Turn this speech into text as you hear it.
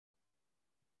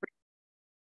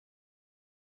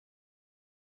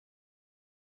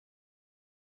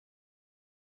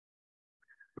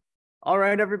All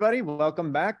right, everybody,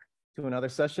 welcome back to another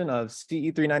session of CE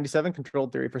 397,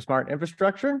 Controlled Theory for Smart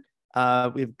Infrastructure.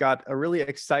 We've got a really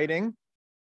exciting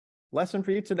lesson for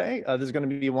you today. This is going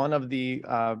to be one of the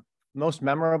most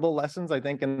memorable lessons, I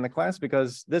think, in the class,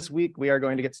 because this week we are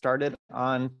going to get started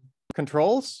on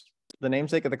controls, the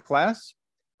namesake of the class.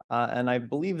 And I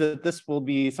believe that this will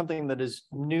be something that is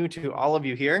new to all of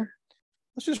you here.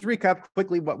 Let's just recap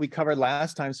quickly what we covered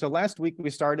last time. So last week, we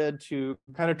started to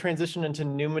kind of transition into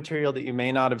new material that you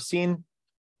may not have seen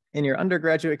in your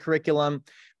undergraduate curriculum.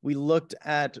 We looked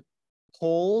at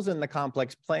poles in the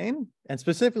complex plane, and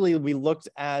specifically, we looked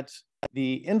at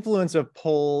the influence of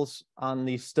poles on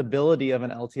the stability of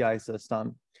an LTI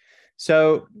system.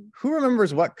 So who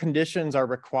remembers what conditions are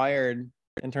required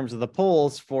in terms of the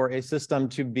poles for a system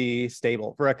to be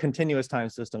stable, for a continuous time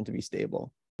system to be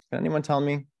stable? Can anyone tell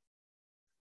me?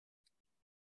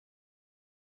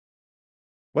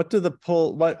 Where do the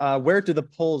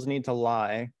poles need to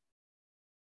lie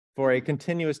for a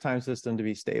continuous time system to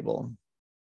be stable?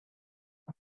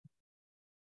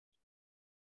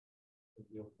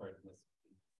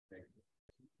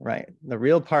 Right, the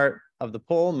real part of the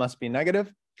pole must be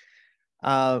negative.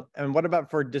 And what about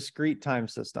for discrete time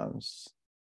systems?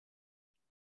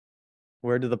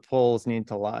 Where do the poles need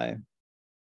to lie?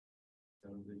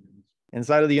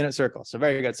 Inside of the unit circle. So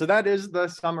very good. So that is the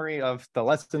summary of the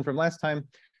lesson from last time.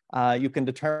 You can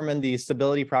determine the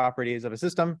stability properties of a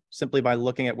system simply by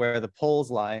looking at where the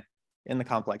poles lie in the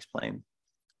complex plane.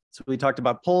 So we talked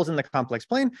about poles in the complex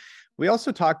plane. We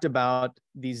also talked about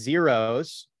the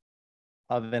zeros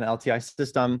of an LTI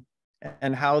system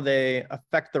and how they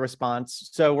affect the response.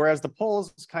 So whereas the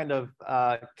poles kind of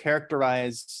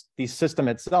characterize the system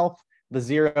itself, the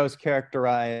zeros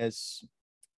characterize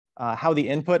how the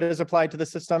input is applied to the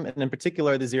system, and in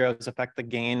particular, the zeros affect the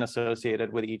gain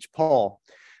associated with each pole.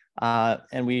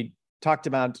 And we talked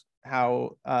about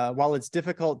how while it's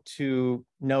difficult to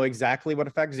know exactly what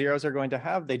effect zeros are going to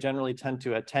have, they generally tend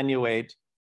to attenuate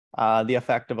the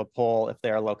effect of a pole if they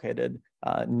are located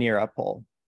near a pole.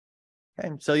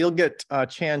 Okay, so you'll get a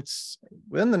chance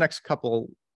within the next couple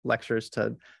lectures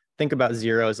to think about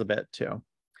zeros a bit too.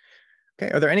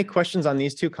 Okay, are there any questions on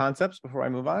these two concepts before I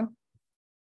move on?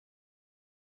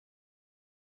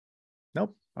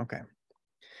 Nope. Okay.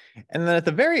 And then at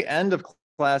the very end of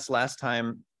class last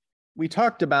time, we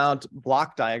talked about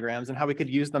block diagrams and how we could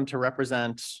use them to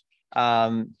represent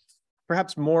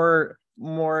perhaps more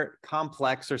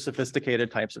complex or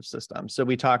sophisticated types of systems. So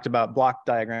we talked about block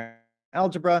diagram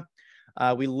algebra.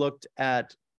 We looked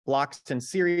at blocks in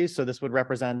series. So this would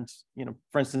represent,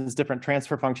 for instance, different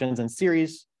transfer functions in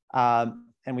series. And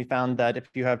we found that if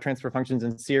you have transfer functions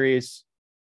in series,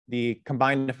 the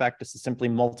combined effect is to simply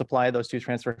multiply those two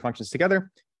transfer functions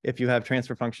together. If you have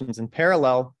transfer functions in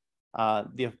parallel,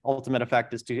 the ultimate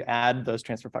effect is to add those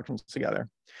transfer functions together.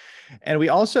 And we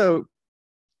also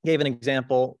gave an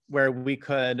example where we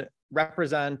could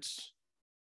represent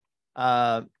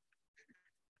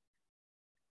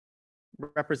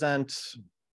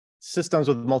systems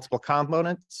with multiple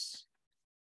components.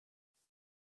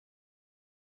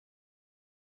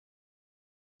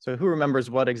 So who remembers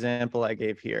what example I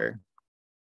gave here?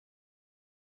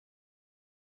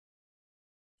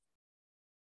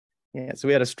 Yeah, so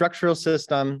we had a structural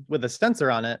system with a sensor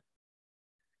on it.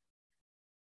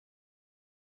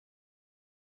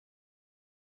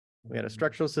 We had a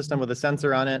structural system with a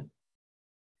sensor on it.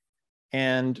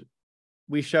 And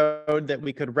we showed that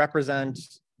we could represent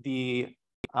the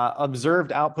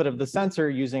observed output of the sensor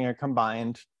using a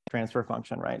combined transfer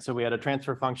function, right? So we had a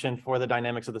transfer function for the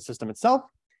dynamics of the system itself,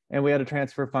 and we had a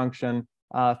transfer function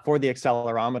for the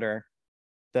accelerometer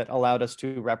that allowed us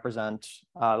to represent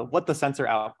what the sensor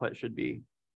output should be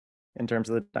in terms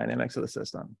of the dynamics of the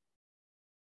system.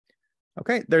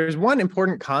 Okay, there's one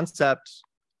important concept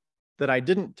that I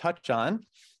didn't touch on,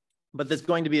 but that's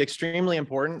going to be extremely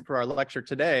important for our lecture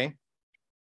today,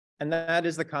 and that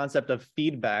is the concept of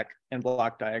feedback in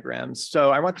block diagrams.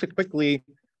 So I want to quickly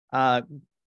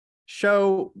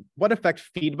show what effect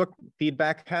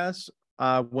feedback has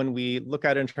when we look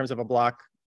at it in terms of a block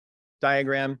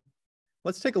diagram.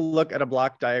 Let's take a look at a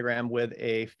block diagram with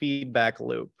a feedback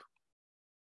loop.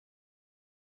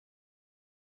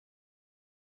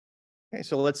 Okay,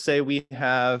 so let's say we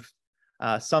have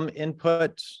some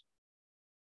input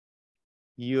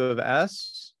U of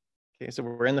S. Okay, so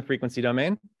we're in the frequency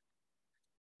domain.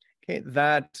 Okay,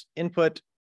 that input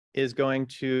is going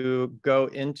to go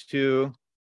into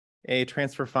a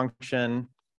transfer function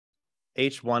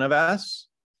H1 of S.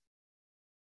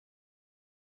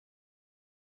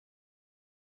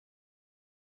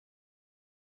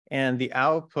 And the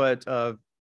output of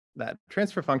that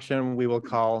transfer function we will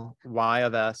call y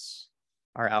of s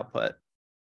our output.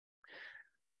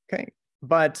 Okay,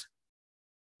 but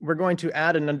we're going to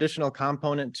add an additional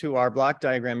component to our block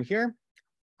diagram here.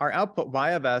 Our output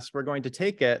y of s, we're going to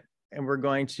take it and we're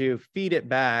going to feed it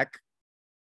back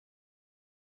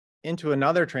into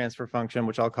another transfer function,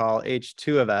 which I'll call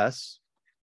h2 of s.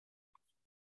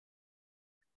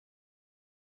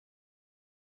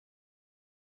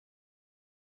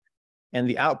 And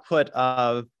the output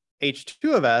of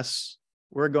h2 of s,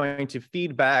 we're going to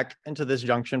feed back into this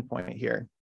junction point here.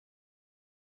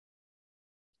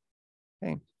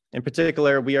 Okay. In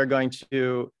particular, we are going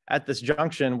to, at this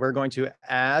junction, we're going to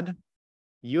add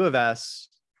u of s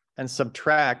and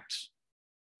subtract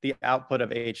the output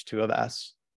of h2 of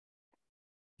s.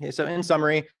 Okay, so in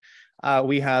summary,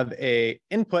 we have an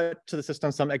input to the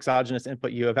system, some exogenous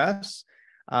input u of s.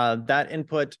 That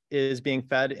input is being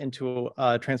fed into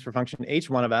a transfer function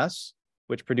h1 of s,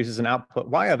 which produces an output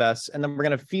y of s. And then we're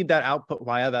going to feed that output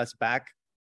y of s back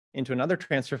into another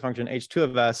transfer function h2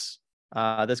 of s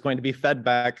that's going to be fed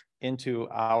back into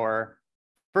our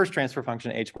first transfer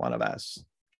function h1 of s.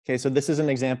 Okay, so this is an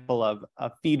example of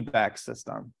a feedback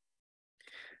system.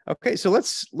 Okay, so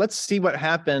let's see what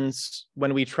happens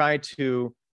when we try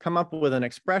to come up with an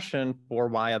expression for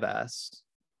y of s.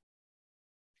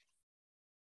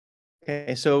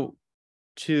 Okay, so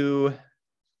to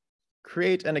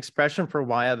create an expression for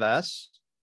y of s,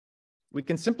 we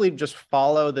can simply just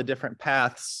follow the different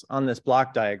paths on this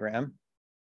block diagram.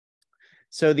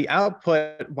 So the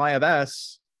output y of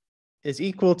s is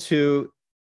equal to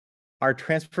our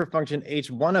transfer function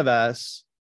h1 of s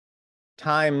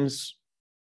times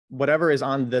whatever is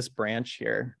on this branch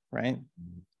here, right?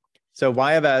 So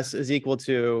y of s is equal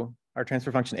to our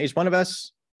transfer function h1 of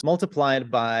s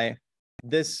multiplied by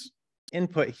this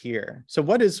input here. So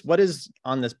what is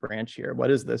on this branch here?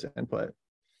 What is this input?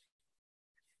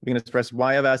 We can express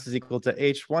y of s is equal to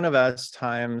h1 of s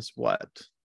times what?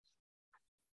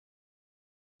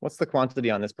 What's the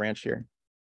quantity on this branch here?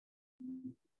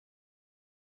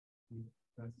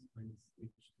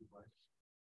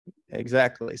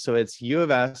 Exactly. So it's u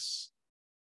of s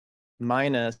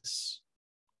minus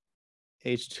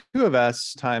h2 of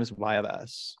s times y of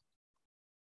s.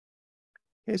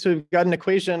 Okay, so we've got an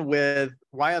equation with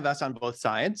y of s on both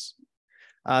sides.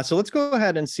 So let's go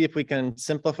ahead and see if we can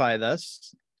simplify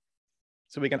this.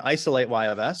 So we can isolate y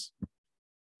of s.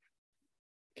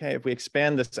 Okay, if we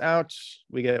expand this out,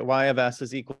 we get y of s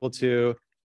is equal to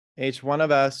h1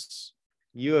 of s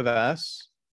u of s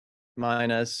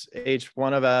minus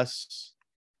h1 of s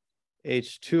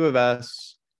h2 of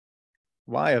s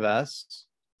y of s.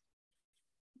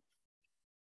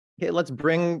 Okay, let's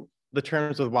bring the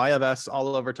terms with y of s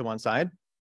all over to one side.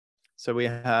 So we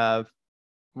have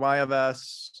y of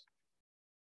s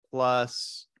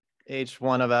plus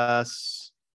h1 of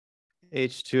s,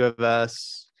 h2 of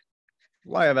s,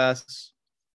 y of s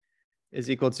is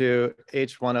equal to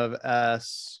h1 of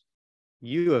s,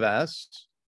 u of s.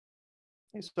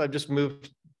 Okay, so I've just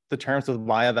moved the terms with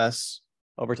y of s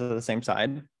over to the same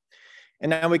side. And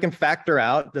now we can factor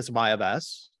out this y of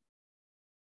s.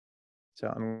 So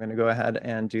I'm going to go ahead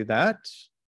and do that.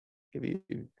 Give you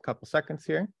a couple seconds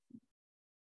here.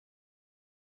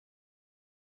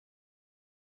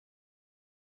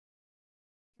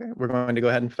 Okay, we're going to go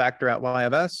ahead and factor out y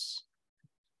of s.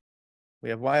 We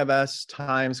have y of s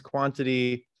times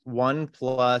quantity 1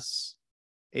 plus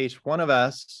h1 of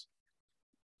s,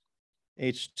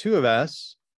 h2 of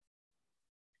s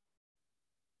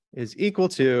is equal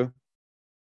to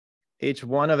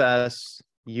h1 of s,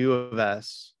 u of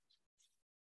s.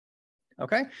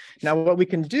 Okay, now what we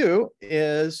can do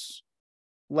is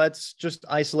let's just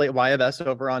isolate y of s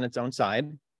over on its own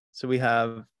side. So we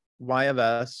have y of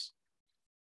s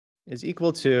is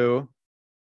equal to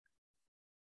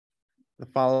the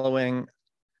following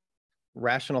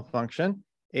rational function,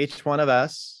 h1 of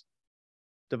s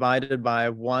divided by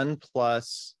 1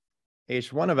 plus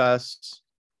h1 of s,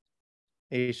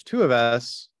 h2 of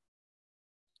s,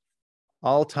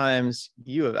 all times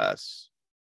u of s.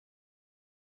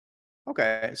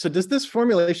 Okay, so does this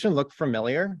formulation look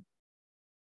familiar?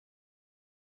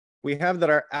 We have that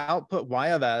our output y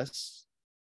of s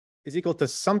is equal to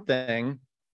something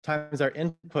times our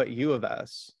input u of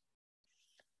s.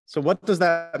 So what does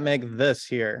that make this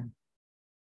here?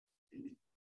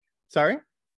 Sorry?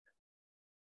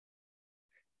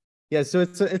 Yeah, so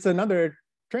it's another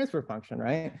transfer function,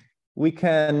 right? We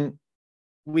can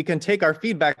take our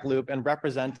feedback loop and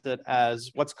represent it as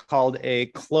what's called a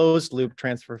closed loop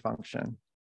transfer function.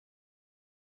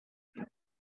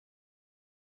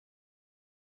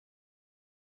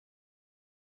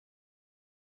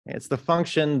 It's the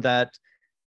function that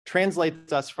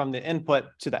translates us from the input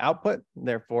to the output.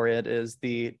 Therefore, it is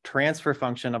the transfer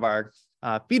function of our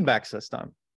feedback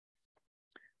system.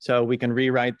 So we can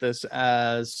rewrite this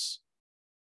as,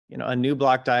 a new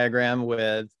block diagram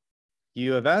with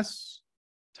U of S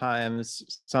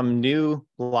times some new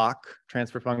block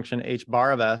transfer function H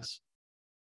bar of S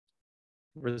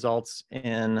results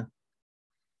in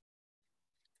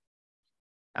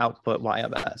output Y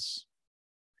of S,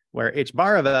 where H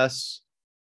bar of S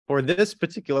for this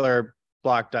particular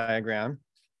block diagram,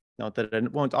 note that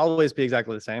it won't always be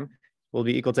exactly the same, will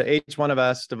be equal to H1 of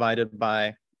S divided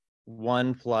by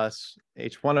 1 plus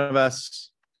H1 of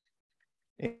S,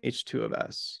 H2 of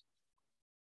S.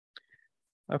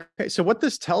 Okay, so what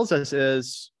this tells us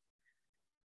is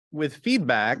with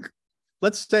feedback,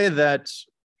 let's say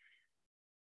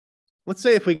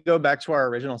if we go back to our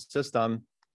original system,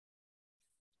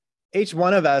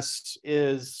 H1 of S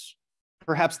is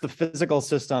perhaps the physical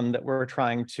system that we're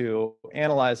trying to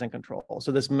analyze and control.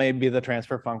 So this may be the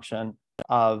transfer function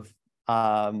of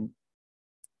the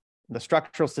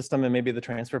structural system, and maybe the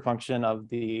transfer function of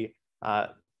the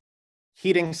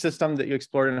heating system that you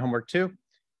explored in homework 2.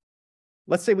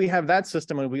 Let's say we have that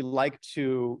system and we like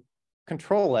to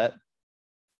control it,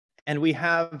 and we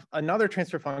have another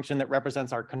transfer function that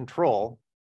represents our control,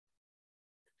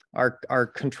 our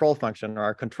control function or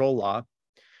our control law.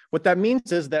 What that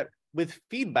means is that with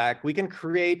feedback, we can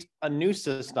create a new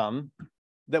system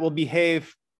that will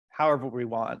behave however we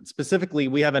want. Specifically,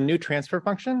 we have a new transfer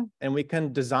function, and we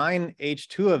can design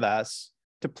H2 of S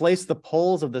to place the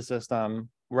poles of the system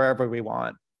wherever we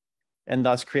want, and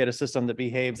thus create a system that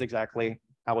behaves exactly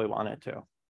how we want it to.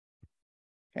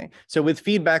 Okay, so with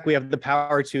feedback, we have the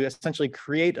power to essentially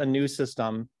create a new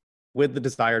system with the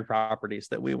desired properties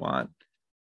that we want.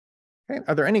 Okay,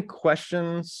 are there any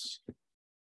questions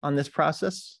on this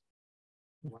process?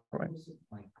 What is it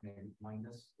like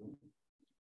minus 2?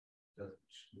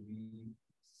 Should we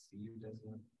see it as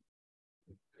a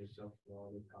Kirchhoff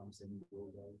law that comes and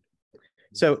goes out?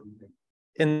 So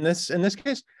in this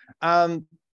case,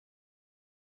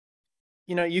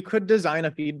 you could design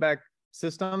a feedback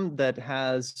system that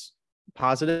has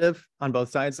positive on both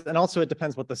sides, and also it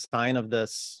depends what the sign of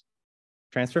this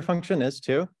transfer function is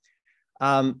too.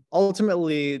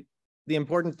 Ultimately, the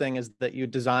important thing is that you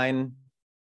design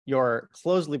your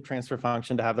closed loop transfer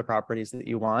function to have the properties that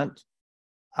you want.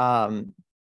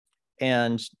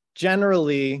 And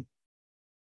generally,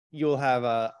 you'll have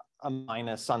a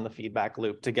minus on the feedback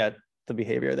loop to get the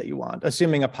behavior that you want,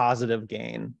 assuming a positive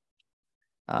gain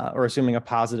or assuming a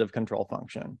positive control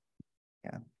function.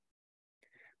 Yeah.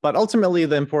 But ultimately,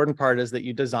 the important part is that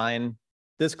you design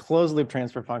this closed loop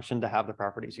transfer function to have the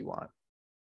properties you want.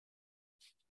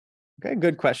 Okay,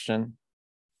 good question.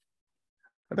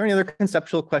 Are there any other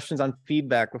conceptual questions on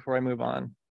feedback before I move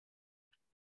on?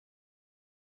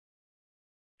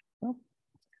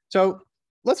 So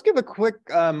let's give a quick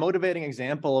motivating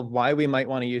example of why we might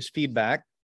want to use feedback.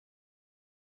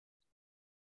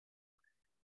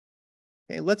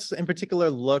 Okay, let's in particular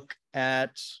look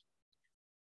at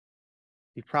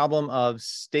the problem of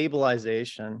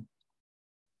stabilization.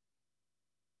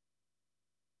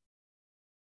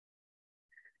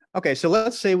 Okay, so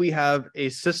let's say we have a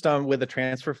system with a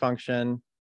transfer function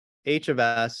H of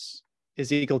S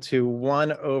is equal to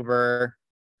 1 over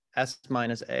S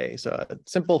minus A. So a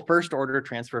simple first order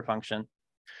transfer function.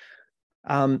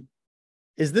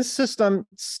 Is this system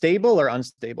stable or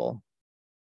unstable?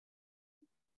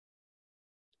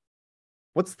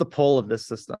 What's the pole of this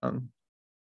system?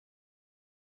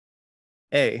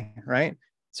 A, right?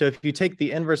 So if you take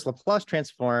the inverse Laplace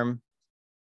transform,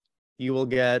 you will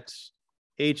get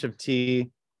H of t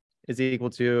is equal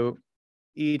to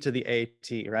e to the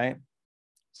at, right?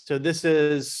 So this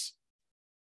is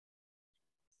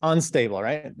unstable,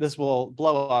 right? This will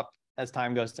blow up as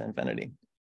time goes to infinity.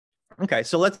 Okay,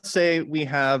 so let's say we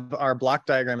have our block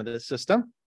diagram of this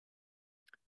system.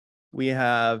 We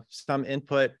have some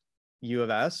input U of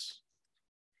S.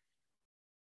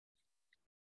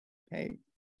 Okay,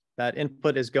 that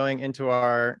input is going into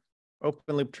our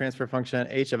open loop transfer function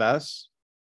H of S.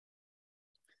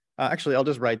 Actually,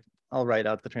 I'll write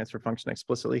out the transfer function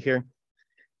explicitly here.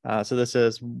 So this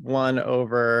is 1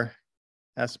 over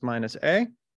S minus A.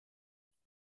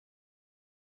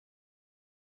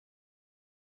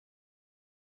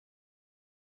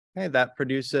 Okay, that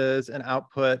produces an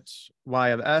output Y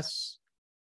of S,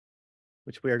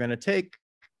 which we are going to take,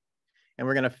 and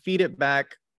we're going to feed it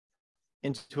back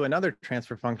into another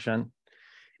transfer function.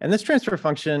 And this transfer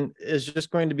function is just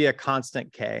going to be a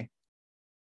constant K.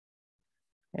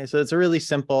 Okay, so it's a really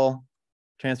simple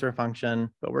transfer function,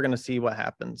 but we're going to see what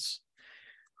happens.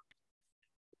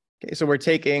 Okay, so we're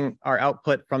taking our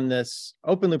output from this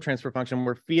open loop transfer function,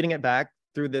 we're feeding it back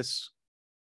through this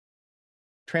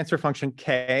transfer function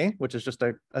k, which is just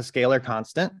a scalar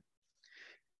constant.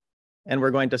 And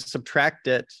we're going to subtract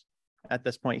it at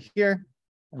this point here,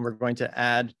 and we're going to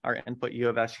add our input u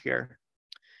of s here.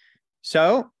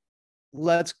 So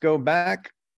let's go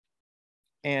back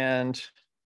and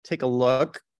take a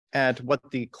look at what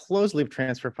the closed loop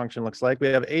transfer function looks like. We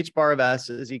have h bar of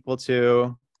s is equal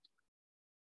to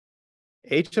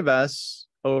h of s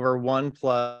over 1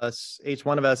 plus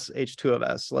h1 of s, h2 of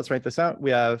s. So let's write this out.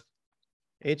 We have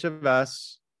h of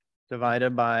s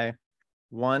divided by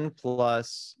 1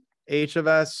 plus h of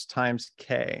s times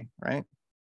k, right?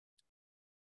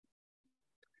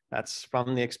 That's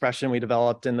from the expression we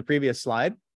developed in the previous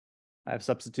slide. I've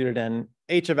substituted in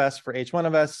h of s for h1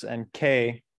 of s and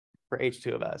k for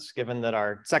h2 of s, given that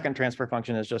our second transfer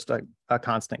function is just a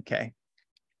constant k.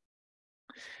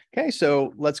 Okay,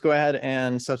 so let's go ahead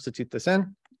and substitute this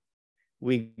in.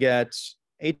 We get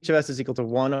h of s is equal to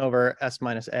 1 over s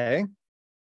minus a.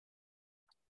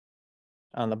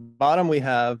 On the bottom, we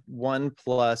have 1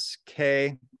 plus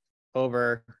k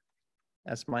over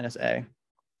s minus a.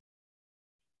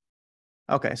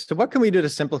 Okay, so what can we do to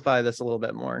simplify this a little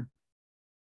bit more?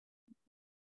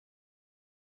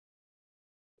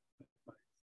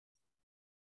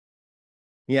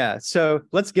 Yeah, so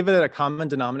let's give it a common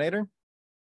denominator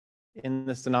in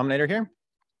this denominator here.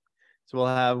 So we'll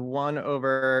have 1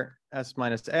 over s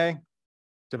minus a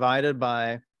divided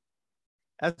by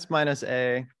s minus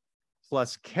a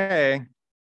plus k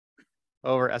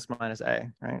over s minus a,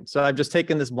 right? So I've just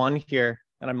taken this 1 here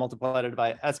and I multiplied it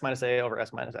by s minus a over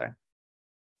s minus a.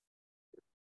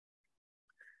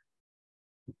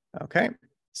 Okay,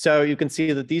 so you can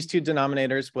see that these two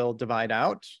denominators will divide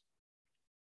out.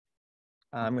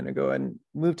 I'm going to go ahead and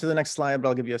move to the next slide, but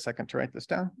I'll give you a second to write this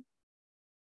down.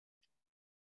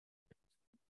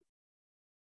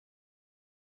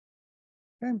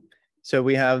 Okay, so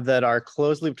we have that our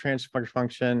closed loop transfer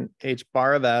function h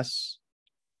bar of s,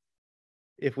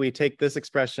 if we take this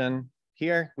expression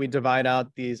here, we divide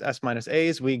out these s minus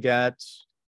a's, we get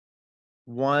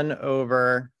 1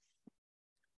 over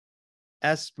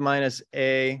s minus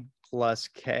a plus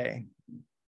k.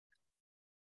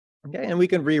 Okay, and we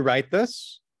can rewrite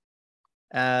this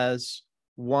as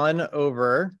 1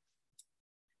 over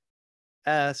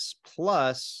s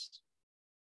plus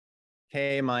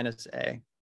k minus a.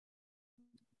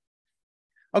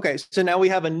 Okay, so now we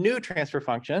have a new transfer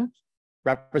function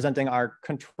representing our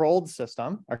controlled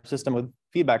system, our system with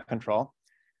feedback control.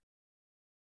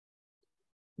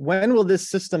 When will this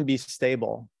system be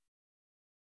stable?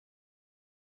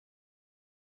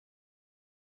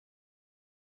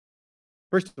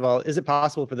 First of all, is it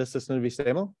possible for this system to be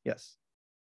stable? Yes.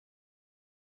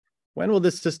 When will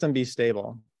this system be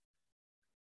stable?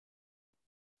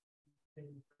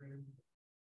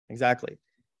 Exactly.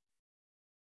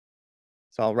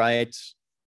 So I'll write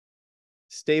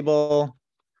stable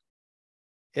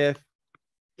if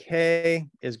k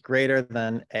is greater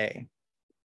than a.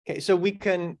 Okay, so we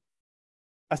can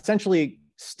essentially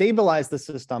stabilize the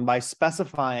system by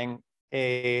specifying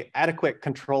an adequate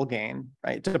control gain,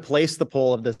 right, to place the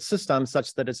pole of the system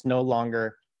such that it's no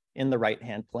longer in the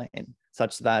right-hand plane,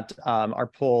 such that our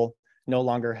pole no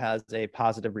longer has a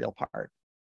positive real part.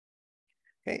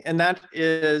 Okay, and that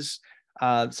is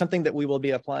something that we will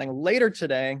be applying later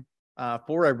today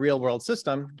for a real-world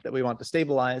system that we want to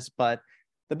stabilize. But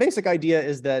the basic idea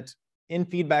is that in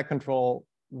feedback control,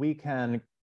 we can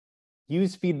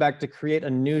use feedback to create a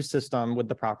new system with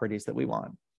the properties that we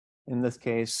want. In this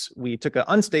case, we took an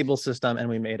unstable system and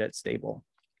we made it stable.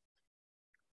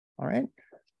 All right.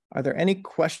 Are there any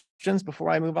questions before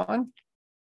I move on?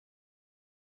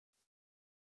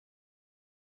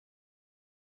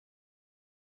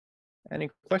 Any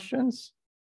questions?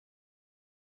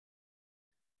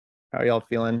 How are y'all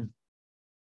feeling?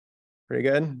 Pretty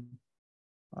good?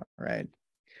 All right.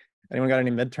 Anyone got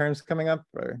any midterms coming up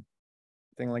or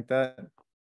anything like that?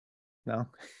 No?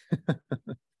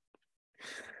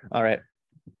 All right.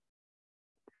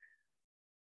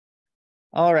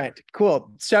 All right,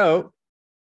 cool. So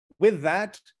with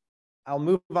that, I'll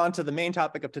move on to the main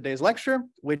topic of today's lecture,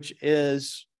 which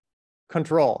is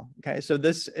control. Okay, so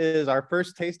this is our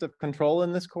first taste of control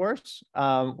in this course.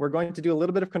 We're going to do a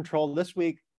little bit of control this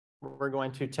week. We're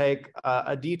going to take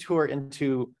a detour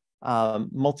into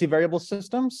multivariable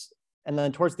systems. And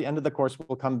then towards the end of the course,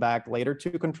 we'll come back later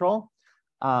to control.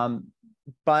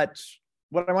 But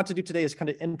what I want to do today is kind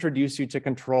of introduce you to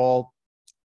control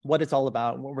what it's all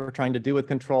about, what we're trying to do with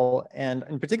control. And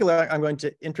in particular, I'm going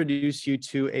to introduce you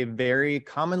to a very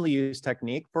commonly used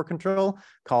technique for control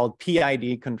called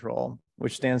PID control,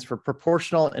 which stands for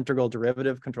proportional integral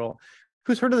derivative control.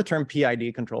 Who's heard of the term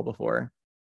PID control before?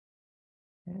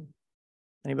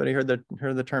 Anybody heard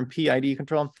the term PID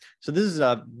control? So this is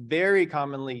a very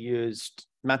commonly used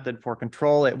method for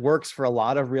control. It works for a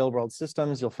lot of real world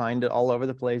systems. You'll find it all over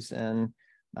the place in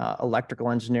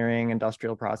electrical engineering,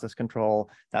 industrial process control,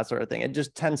 that sort of thing. It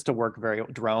just tends to work very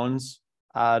drones.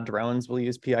 Drones will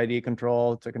use PID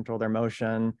control to control their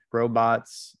motion,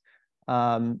 robots.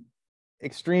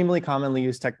 Extremely commonly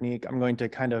used technique. I'm going to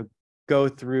kind of go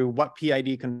through what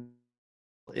PID control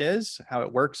is, how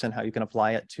it works, and how you can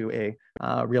apply it to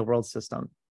a real world system.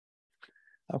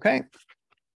 Okay.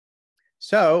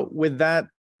 So with that,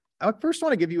 I first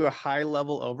want to give you a high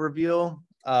level overview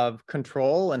of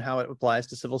control and how it applies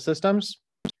to civil systems.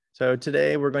 So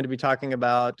today we're going to be talking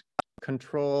about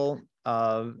control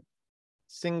of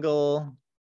single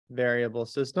variable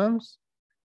systems.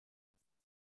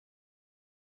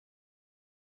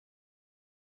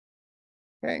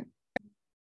 Okay.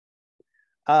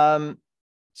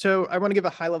 So I want to give a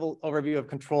high-level overview of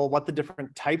control, what the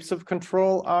different types of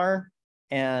control are,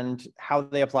 and how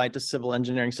they apply to civil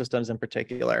engineering systems in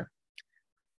particular.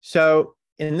 So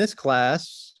in this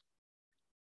class,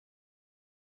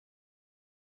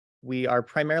 we are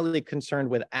primarily concerned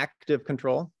with active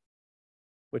control,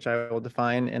 which I will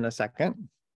define in a second.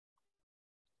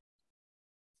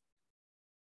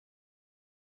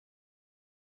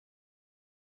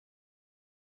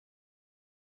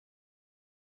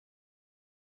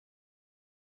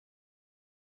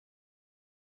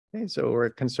 Okay, so we're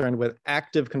concerned with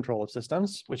active control of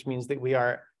systems, which means that we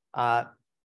are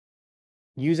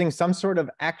using some sort of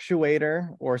actuator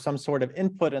or some sort of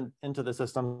input into the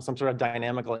system, some sort of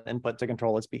dynamical input to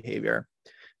control its behavior.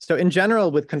 So in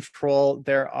general, with control,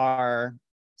 there are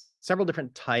several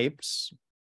different types.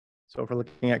 So if we're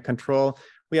looking at control,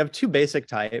 we have two basic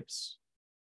types.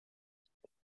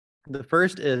 The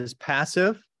first is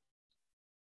passive,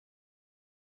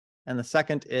 and the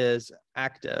second is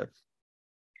active.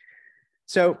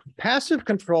 So passive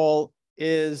control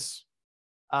is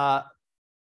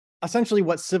essentially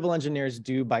what civil engineers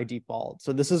do by default.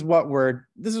 So this is what we're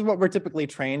typically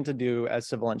trained to do as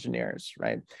civil engineers,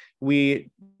 right? We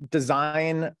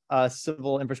design a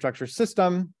civil infrastructure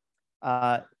system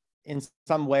in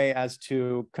some way as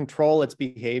to control its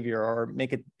behavior or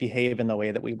make it behave in the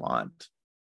way that we want.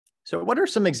 So what are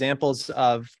some examples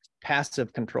of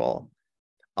passive control?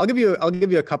 I'll give you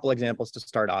a couple examples to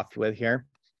start off with here.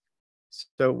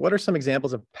 So what are some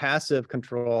examples of passive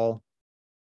control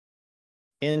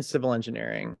in civil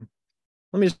engineering?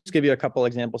 Let me just give you a couple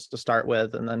examples to start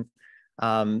with, and then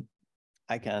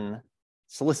I can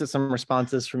solicit some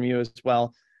responses from you as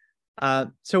well.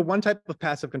 So one type of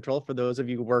passive control, for those of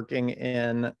you working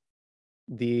in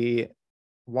the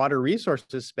water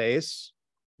resources space,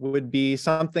 would be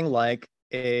something like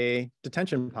a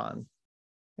detention pond.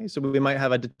 Okay, so we might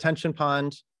have a detention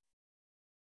pond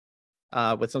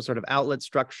with some sort of outlet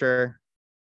structure.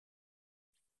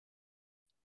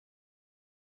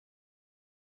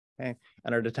 Okay,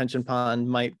 and our detention pond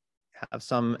might have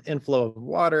some inflow of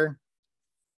water.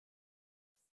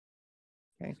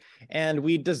 Okay, and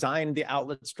we design the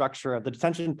outlet structure of the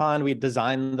detention pond. We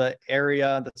design the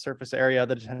area, the surface area of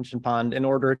the detention pond in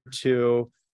order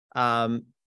to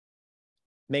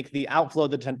make the outflow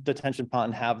of the detention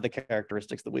pond have the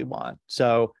characteristics that we want.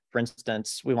 So for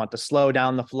instance, we want to slow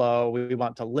down the flow. We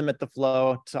want to limit the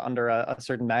flow to under a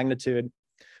certain magnitude.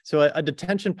 So a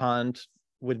detention pond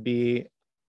would be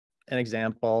an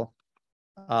example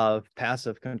of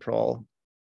passive control.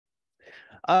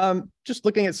 Just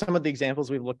looking at some of the examples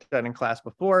we've looked at in class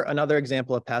before, another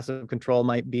example of passive control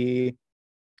might be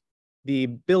the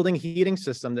building heating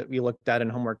system that we looked at in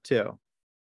homework 2.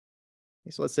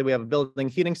 So let's say we have a building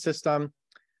heating system.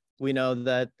 We know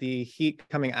that the heat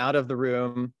coming out of the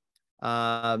room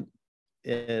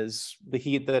is the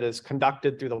heat that is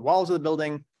conducted through the walls of the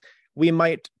building. We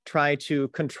might try to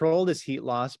control this heat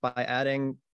loss by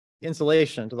adding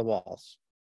insulation to the walls.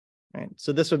 Right?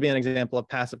 So this would be an example of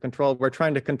passive control. We're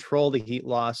trying to control the heat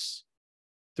loss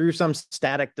through some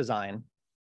static design.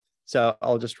 So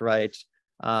I'll just write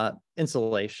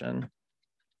insulation.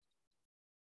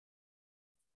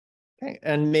 Okay,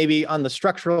 and maybe on the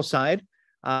structural side,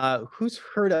 who's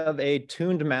heard of a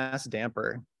tuned mass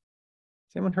damper?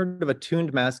 Has anyone heard of a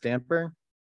tuned mass damper?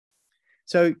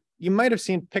 So you might have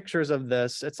seen pictures of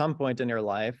this at some point in your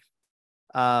life.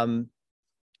 I'll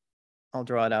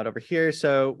draw it out over here.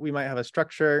 So we might have a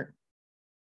structure.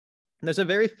 And there's a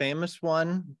very famous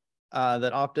one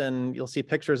that often you'll see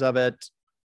pictures of it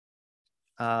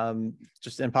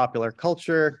just in popular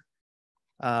culture.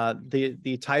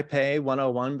 The Taipei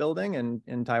 101 building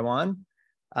in Taiwan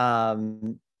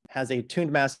has a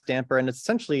tuned mass damper, and it's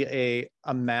essentially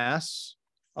a mass,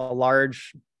 a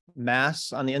large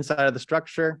mass on the inside of the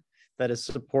structure that is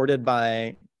supported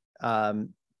by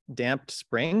damped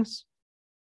springs.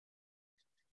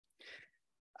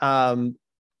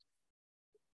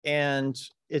 And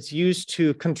it's used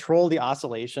to control the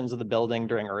oscillations of the building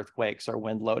during earthquakes or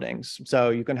wind loadings. So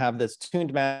you can have this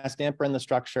tuned mass damper in the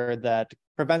structure that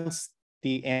prevents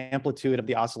the amplitude of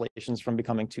the oscillations from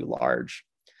becoming too large.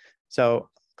 So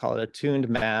call it a tuned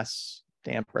mass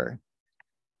damper.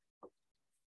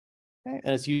 Okay.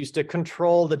 And it's used to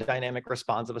control the dynamic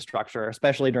response of a structure,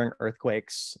 especially during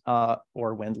earthquakes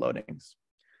or wind loadings.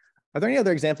 Are there any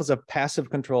other examples of passive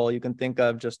control you can think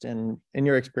of just in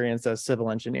your experience as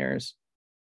civil engineers?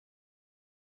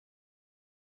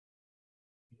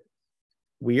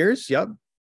 Weirs, yep,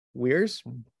 weirs.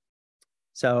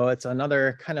 So it's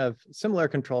another kind of similar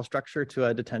control structure to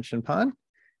a detention pond,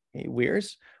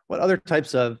 weirs. What other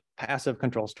types of passive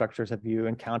control structures have you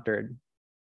encountered?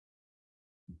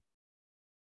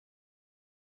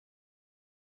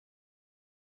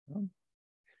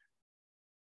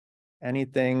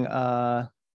 Anything on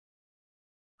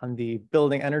the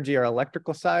building energy or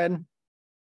electrical side?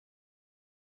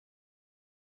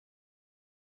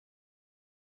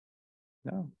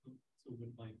 No. So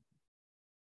would like,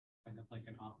 I have like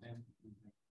an op amp,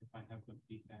 if I have the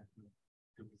feedback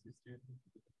to resistor,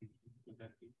 would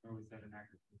that be, or is that an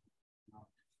active?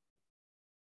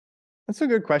 That's a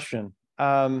good question.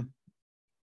 I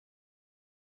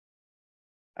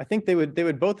think they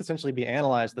would both essentially be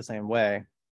analyzed the same way.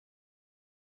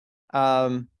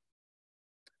 I'm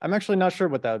actually not sure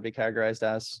what that would be categorized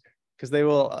as, because they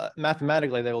will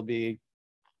mathematically they will be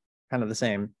kind of the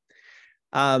same.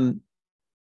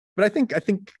 But I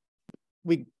think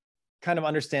we kind of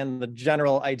understand the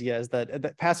general idea is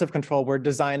that passive control, we're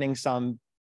designing some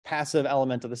passive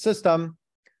element of the system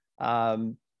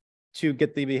to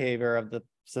get the behavior of the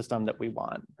system that we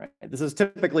want. Right? This is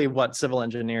typically what civil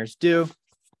engineers do.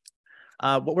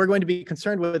 What we're going to be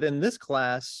concerned with in this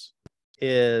class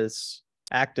is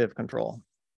active control.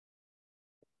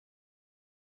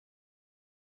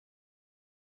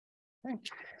 Okay.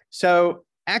 So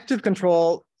active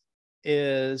control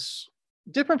is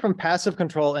different from passive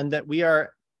control in that we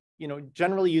are,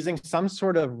 generally using some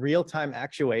sort of real-time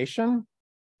actuation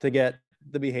to get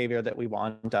the behavior that we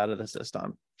want out of the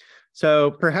system.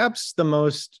 So perhaps the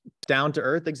most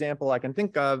down-to-earth example I can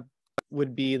think of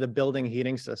would be the building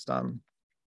heating system.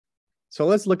 So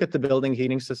let's look at the building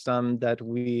heating system that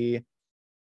we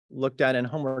looked at in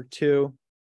homework 2.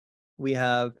 We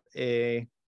have a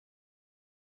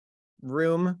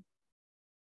room.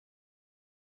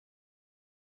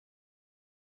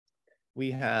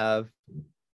 We have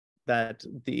that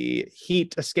the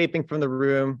heat escaping from the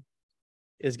room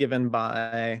is given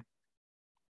by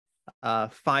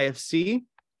phi of C,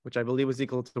 which I believe was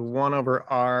equal to 1 over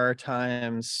R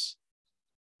times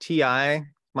Ti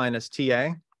minus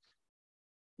Ta,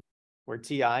 where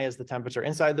Ti is the temperature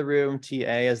inside the room, Ta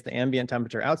is the ambient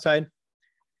temperature outside.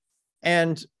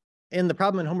 And in the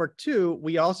problem in homework 2,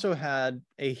 we also had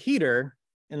a heater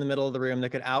in the middle of the room that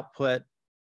could output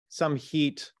some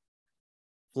heat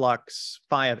flux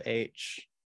phi of H.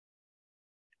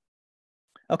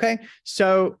 Okay,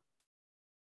 so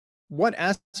what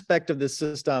aspect of this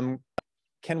system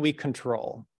can we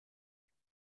control?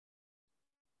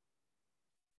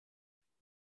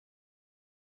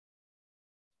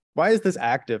 Why is this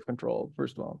active control,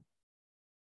 first of all?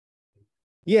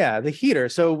 Yeah, the heater.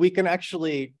 So we can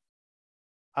actually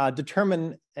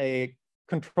determine a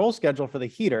control schedule for the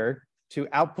heater to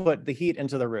output the heat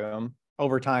into the room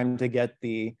over time to get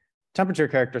the temperature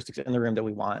characteristics in the room that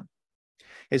we want.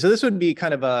 Okay, so this would be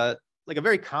kind of a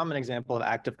very common example of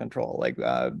active control, like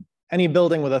any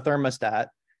building with a thermostat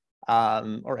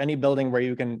or any building where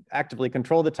you can actively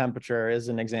control the temperature is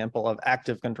an example of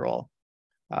active control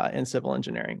in civil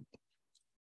engineering.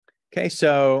 Okay,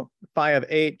 so phi of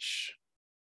H,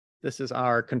 this is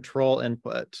our control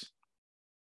input.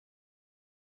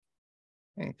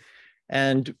 Okay.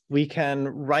 And we can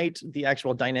write the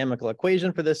actual dynamical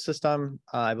equation for this system.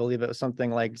 I believe it was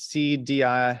something like C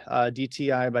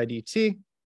dTi by dt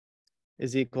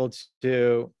is equal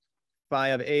to phi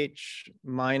of H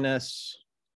minus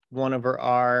 1 over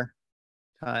R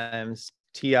times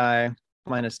Ti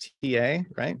minus Ta,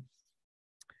 right?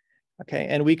 Okay,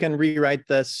 and we can rewrite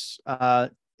this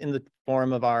in the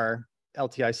form of our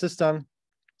LTI system,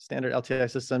 standard LTI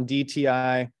system,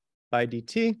 dTi by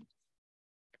dt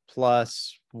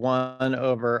plus 1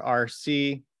 over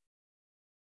RC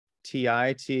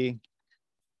TIT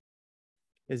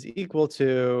is equal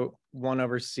to 1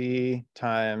 over C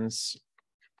times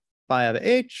phi of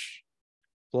H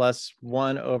plus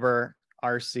 1 over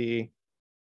RC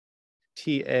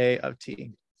TA of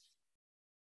T.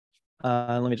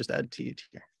 Let me just add T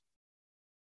here.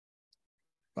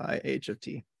 Phi H of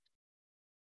T.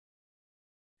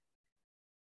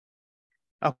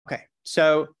 Okay,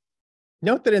 so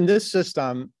note that in this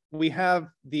system, we have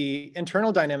the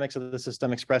internal dynamics of the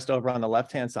system expressed over on the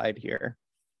left-hand side here,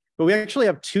 but we actually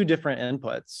have two different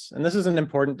inputs. And this is an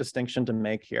important distinction to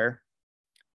make here.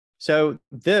 So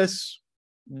this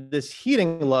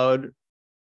heating load,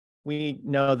 we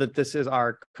know that this is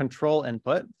our control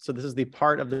input. So this is the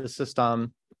part of the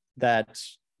system that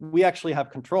we actually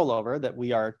have control over, that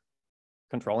we are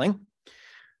controlling.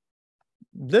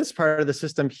 This part of the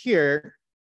system here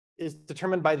is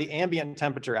determined by the ambient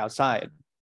temperature outside,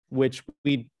 which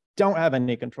we don't have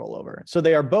any control over. So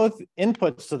they are both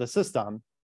inputs to the system,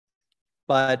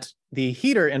 but the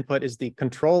heater input is the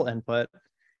control input.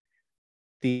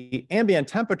 The ambient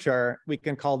temperature we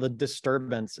can call the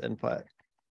disturbance input.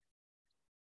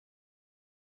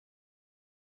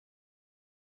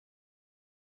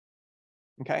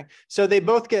 Okay, so they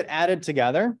both get added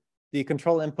together. The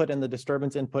control input and the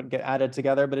disturbance input get added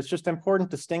together, but it's just important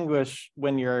to distinguish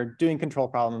when you're doing control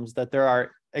problems that there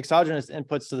are exogenous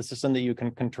inputs to the system that you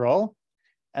can control,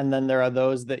 and then there are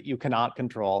those that you cannot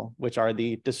control, which are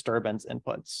the disturbance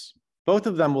inputs. Both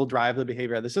of them will drive the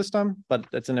behavior of the system, but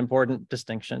it's an important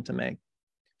distinction to make.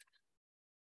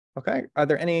 Okay, are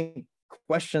there any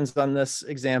questions on this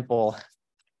example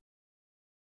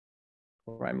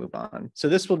before I move on? So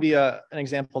this will be an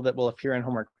example that will appear in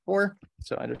homework 4.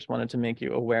 So I just wanted to make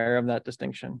you aware of that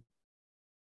distinction.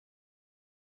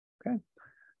 Okay,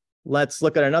 let's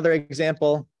look at another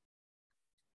example.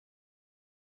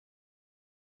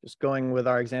 Just going with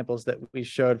our examples that we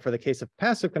showed for the case of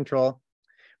passive control,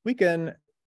 we can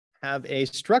have a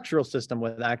structural system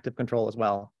with active control as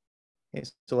well. Okay,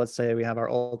 so let's say we have our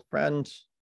old friend,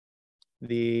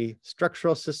 the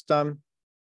structural system.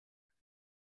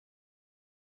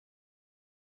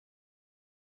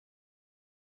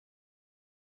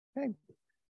 Okay.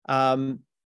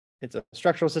 It's a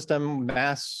structural system,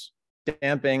 mass,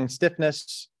 damping,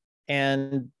 stiffness,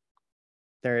 and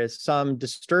there is some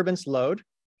disturbance load,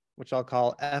 which I'll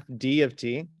call FD of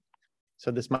T. So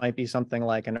this might be something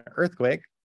like an earthquake.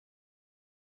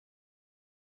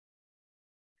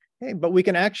 Okay, but we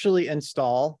can actually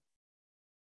install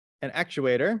an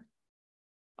actuator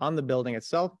on the building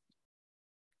itself.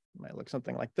 It might look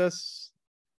something like this.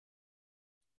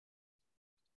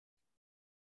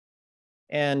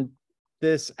 And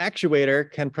this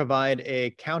actuator can provide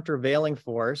a countervailing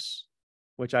force,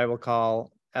 which I will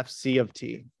call FC of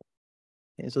T.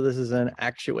 Okay, so this is an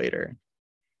actuator.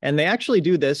 And they actually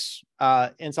do this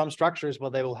in some structures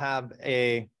where they will have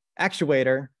a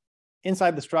actuator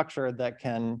inside the structure that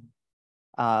can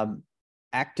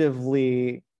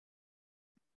actively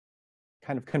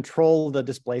kind of control the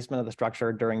displacement of the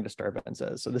structure during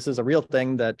disturbances. So this is a real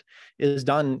thing that is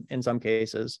done in some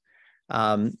cases.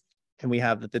 And we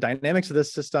have the dynamics of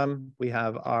this system. We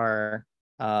have our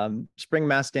spring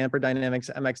mass damper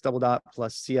dynamics, mx double dot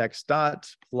plus cx dot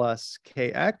plus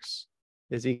kx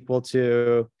is equal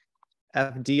to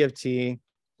fd of t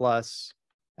plus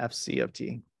fc of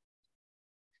t.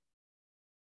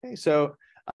 Okay, so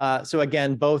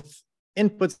again, both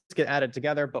inputs get added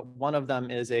together, but one of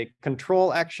them is a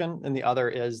control action and the other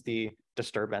is the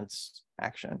disturbance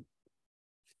action.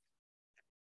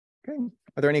 Okay,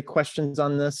 are there any questions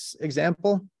on this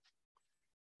example?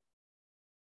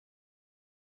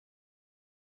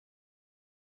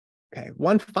 Okay,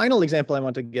 one final example I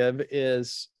want to give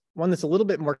is one that's a little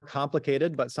bit more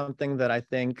complicated, but something that I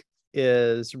think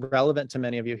is relevant to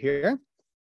many of you here.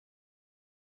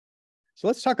 So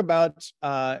let's talk about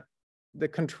the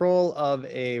control of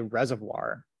a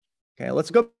reservoir. Okay,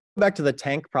 let's go back to the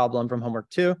tank problem from homework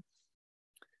 2.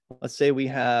 Let's say we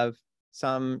have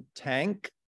some tank.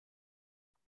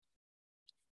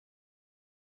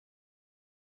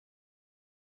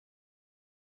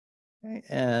 Okay,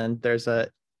 and there's a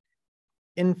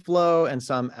inflow and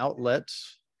some outlet.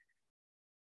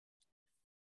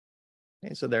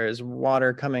 Okay, so there is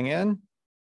water coming in.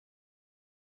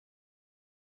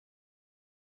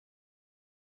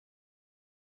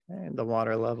 And the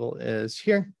water level is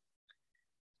here.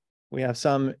 We have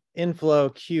some inflow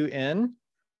Q in,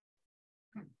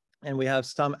 and we have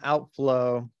some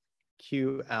outflow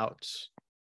Q out.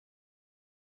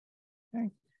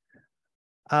 Okay.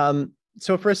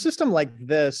 So for a system like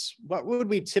this, what would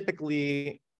we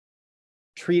typically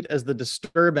treat as the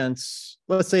disturbance,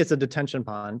 let's say it's a detention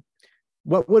pond,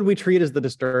 what would we treat as the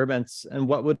disturbance and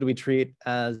what would we treat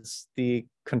as the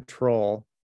control?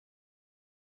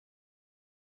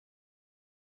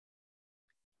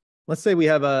 Let's say we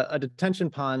have a detention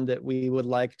pond that we would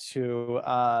like to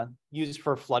use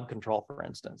for flood control, for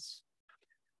instance.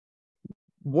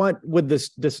 What would this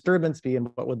disturbance be and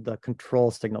what would the control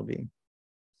signal be?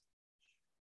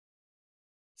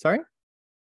 Sorry?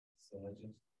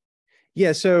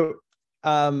 Yeah, so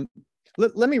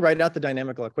let me write out the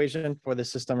dynamical equation for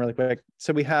this system really quick.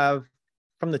 So we have,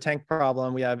 from the tank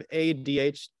problem, we have A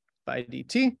dH by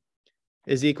dt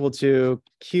is equal to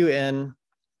Q in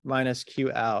minus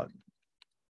Q out,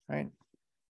 right?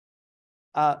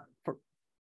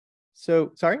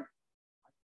 Sorry?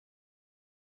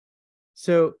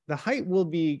 So the height will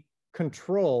be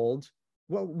controlled.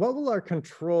 What will our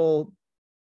control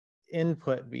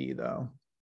input be though?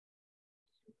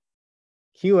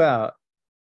 Q out.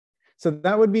 So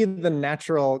that would be the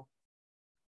natural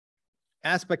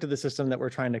aspect of the system that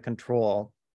we're trying to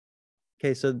control.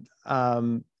 Okay, so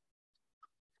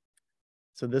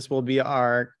this will be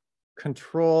our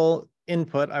control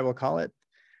input, I will call it.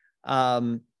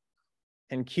 And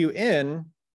Q in,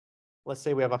 let's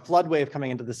say we have a flood wave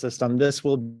coming into the system. This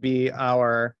will be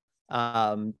our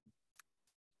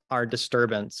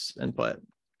disturbance input.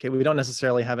 Okay, we don't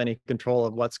necessarily have any control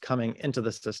of what's coming into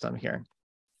the system here.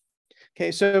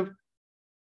 Okay, so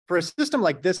for a system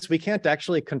like this, we can't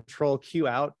actually control Q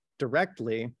out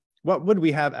directly. What would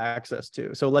we have access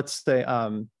to? So let's say,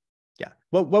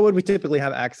 what would we typically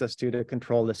have access to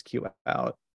control this Q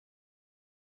out?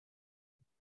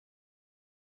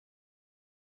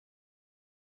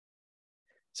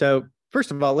 So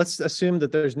first of all, let's assume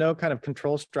that there's no kind of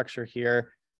control structure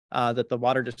here, that the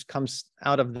water just comes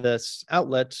out of this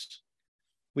outlet.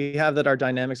 We have that our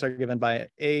dynamics are given by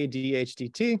A dH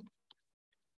dt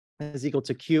is equal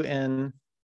to Q in,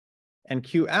 and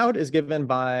Q out is given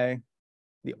by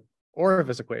the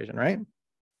orifice equation, right?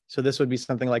 So this would be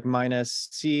something like minus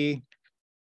C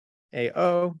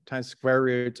AO times square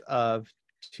root of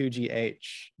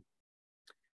 2GH.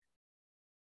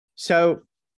 So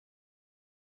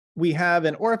we have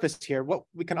an orifice here. What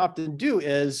we can often do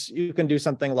is you can do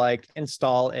something like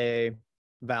install a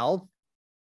valve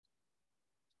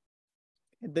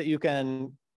that you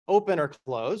can open or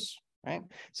close, right?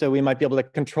 So we might be able to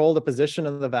control the position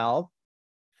of the valve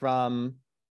from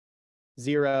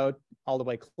 0 all the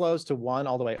way closed to 1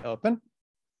 all the way open.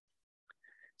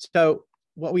 So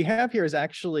what we have here is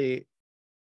actually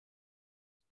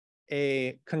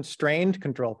a constrained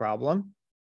control problem.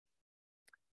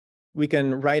 We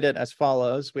can write it as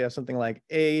follows. We have something like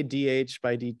A dH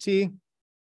by dt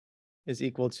is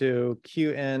equal to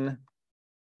Q in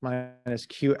minus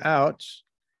Q out,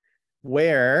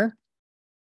 where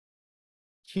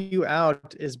Q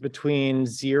out is between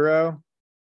 0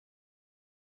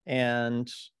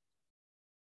 and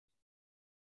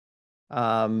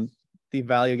the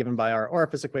value given by our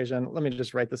orifice equation. Let me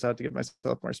just write this out to give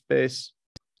myself more space.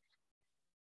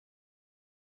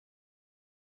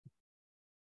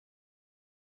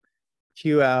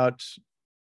 Q out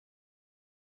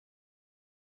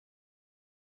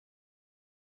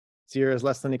zero is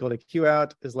less than or equal to Q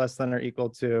out is less than or equal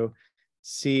to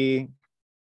C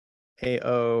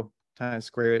AO times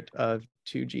square root of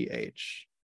 2GH.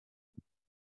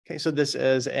 Okay, so this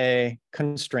is a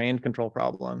constrained control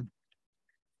problem.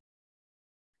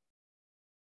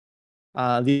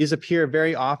 These appear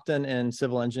very often in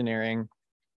civil engineering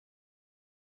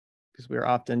because we are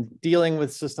often dealing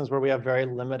with systems where we have very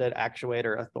limited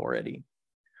actuator authority.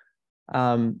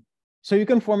 So you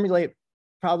can formulate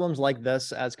problems like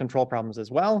this as control problems as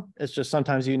well. It's just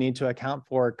sometimes you need to account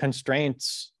for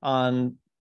constraints on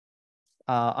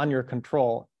your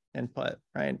control input,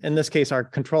 right? In this case, our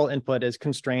control input is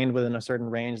constrained within a certain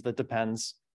range that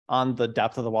depends on the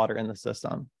depth of the water in the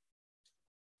system.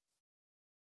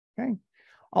 Okay,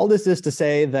 all this is to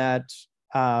say that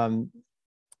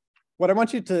what I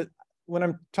want you to, when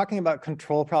I'm talking about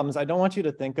control problems, I don't want you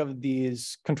to think of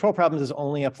these control problems as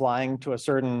only applying to a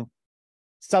certain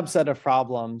subset of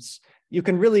problems. You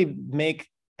can really make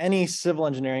any civil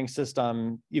engineering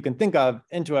system you can think of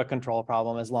into a control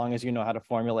problem as long as you know how to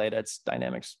formulate its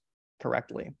dynamics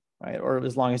correctly, right? Or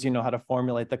as long as you know how to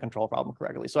formulate the control problem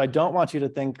correctly. So I don't want you to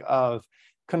think of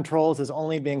controls as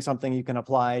only being something you can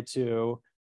apply to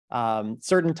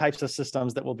certain types of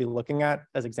systems that we'll be looking at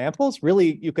as examples.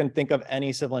 Really, you can think of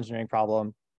any civil engineering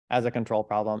problem as a control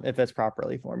problem if it's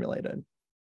properly formulated.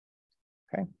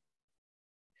 Okay.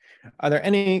 Are there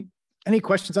any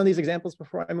questions on these examples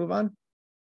before I move on?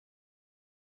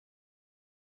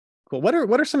 Cool. What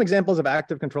are some examples of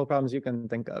active control problems you can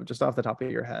think of just off the top of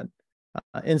your head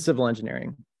in civil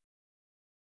engineering?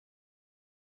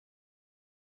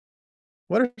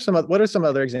 What are some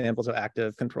other examples of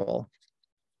active control?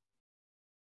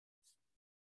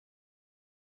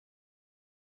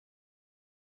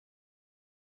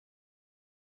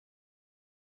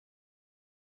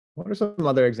 What are some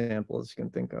other examples you can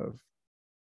think of?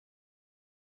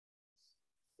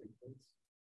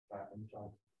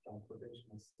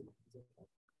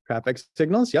 Traffic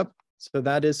signals, yep. So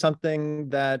that is something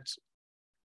that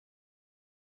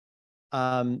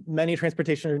many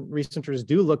transportation researchers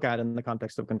do look at in the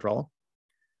context of control.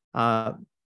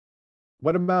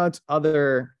 What about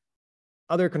other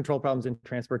control problems in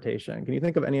transportation? Can you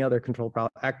think of any other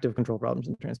active control problems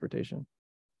in transportation?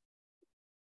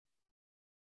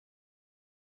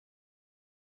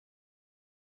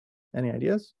 Any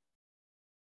ideas?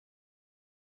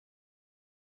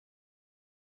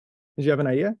 Did you have an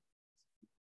idea?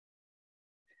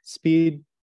 Speed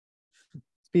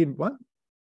what?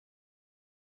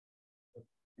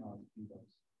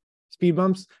 Speed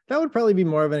bumps. That would probably be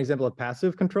more of an example of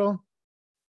passive control.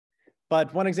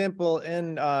 But one example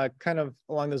in kind of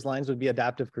along those lines would be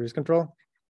adaptive cruise control.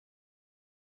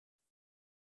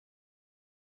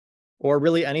 Or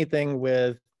really anything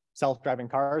with self-driving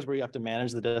cars where you have to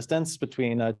manage the distance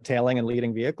between a tailing and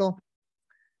leading vehicle.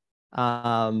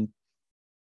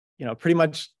 Pretty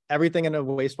much everything in a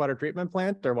wastewater treatment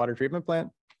plant or water treatment plant.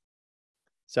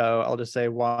 So I'll just say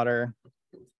wastewater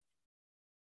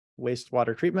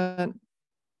treatment.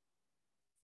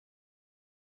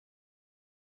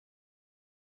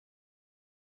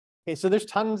 Okay, so there's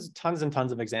tons and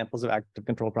tons of examples of active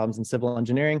control problems in civil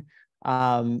engineering.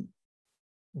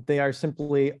 They are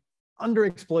simply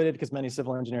underexploited because many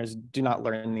civil engineers do not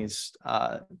learn these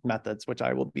methods, which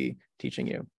I will be teaching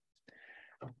you.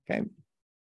 Okay.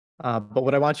 But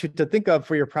what I want you to think of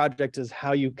for your project is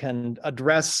how you can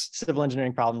address civil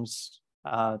engineering problems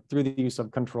through the use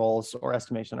of controls or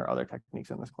estimation or other techniques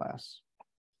in this class.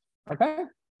 Okay.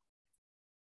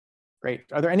 Great.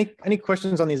 Are there any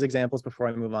questions on these examples before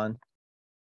I move on?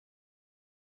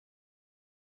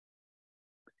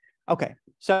 Okay,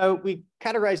 so we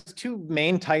categorized two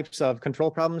main types of control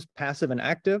problems, passive and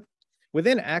active.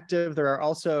 Within active, there are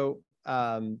also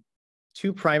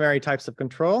two primary types of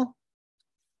control.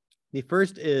 The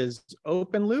first is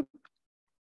open loop,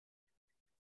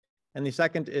 and the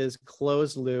second is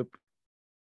closed loop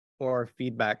or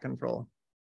feedback control.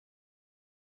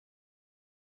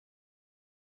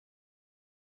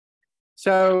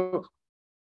 So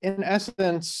in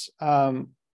essence,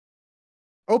 open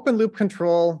loop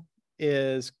control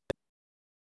is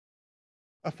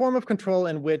a form of control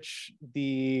in which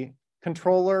the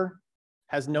controller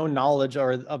has no knowledge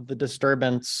of the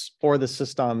disturbance or the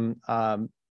system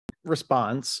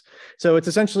response. So it's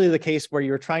essentially the case where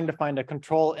you're trying to find a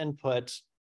control input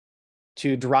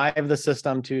to drive the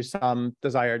system to some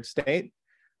desired state,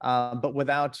 but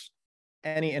without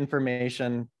any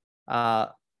information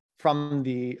from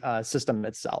the system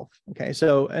itself. Okay,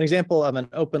 so an example of an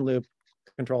open loop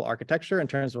control architecture in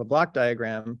terms of a block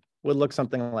diagram would look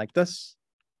something like this.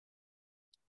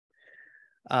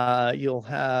 You'll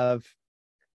have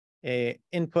an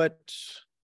input,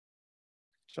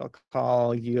 which I'll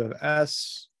call U of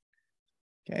S,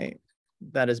 okay,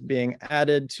 that is being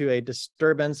added to a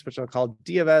disturbance, which I'll call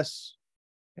D of S,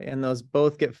 and those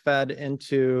both get fed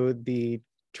into the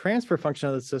transfer function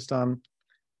of the system,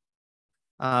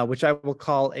 which I will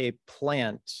call a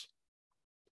plant.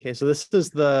 Okay, so this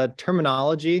is the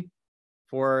terminology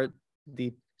for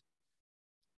the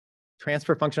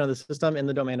transfer function of the system in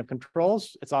the domain of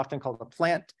controls. It's often called a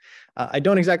plant. I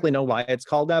don't exactly know why it's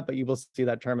called that, but you will see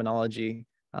that terminology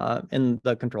in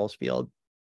the controls field.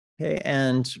 Okay,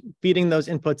 and feeding those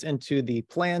inputs into the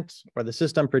plant or the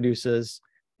system produces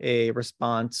a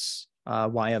response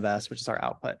Y of S, which is our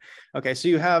output. Okay, so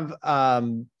you have,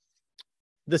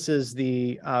 this is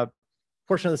the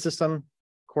portion of the system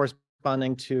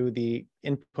corresponding to the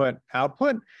input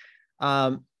output.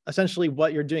 Essentially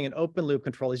what you're doing in open loop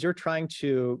control is you're trying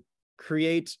to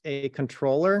create a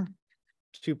controller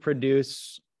to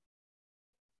produce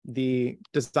the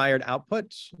desired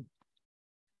output.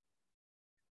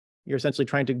 You're essentially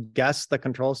trying to guess the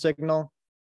control signal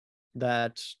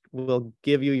that will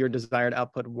give you your desired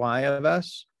output Y of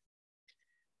S.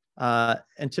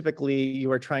 And typically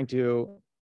you are trying to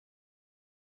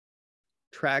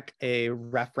track a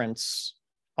reference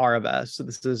R of S. So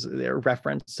this is their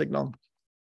reference signal.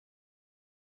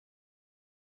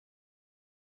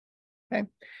 Okay.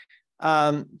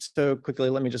 So quickly,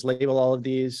 let me just label all of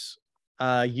these.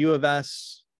 U of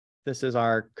S, this is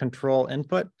our control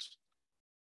input.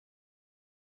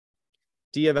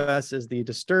 D of S is the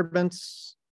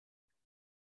disturbance,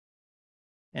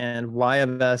 and Y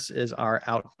of S is our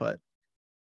output.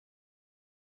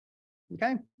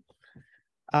 Okay.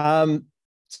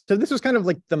 So this was kind of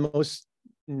like the most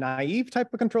naive type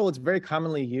of control. It's very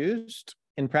commonly used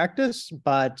in practice,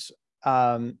 but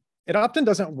it often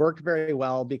doesn't work very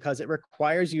well because it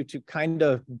requires you to kind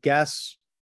of guess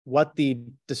what the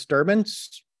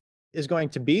disturbance is going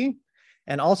to be.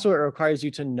 And also it requires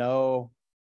you to know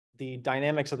the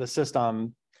dynamics of the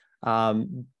system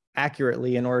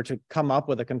accurately in order to come up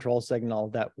with a control signal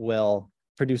that will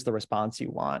produce the response you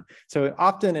want. So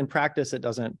often in practice, it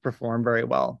doesn't perform very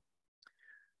well.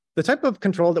 The type of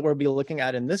control that we'll be looking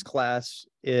at in this class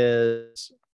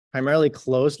is primarily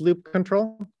closed loop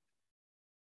control.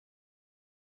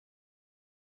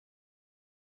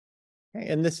 Okay,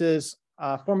 and this is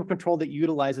a form of control that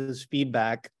utilizes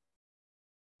feedback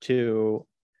to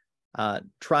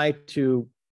try to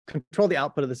control the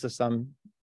output of the system,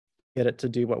 get it to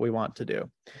do what we want to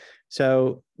do.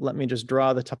 So let me just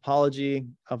draw the topology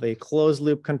of a closed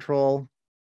loop control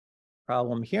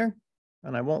problem here,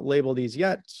 and I won't label these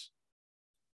yet.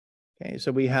 Okay,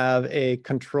 so we have a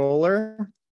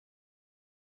controller,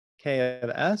 K of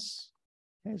S.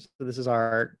 Okay, so this is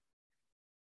our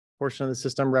portion of the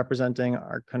system representing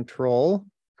our control.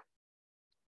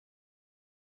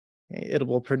 Okay, it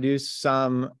will produce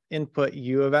some input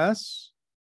U of S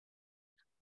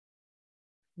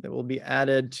that will be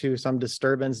added to some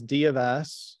disturbance D of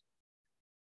S,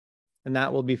 and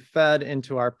that will be fed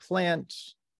into our plant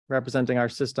representing our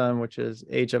system, which is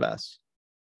H of S.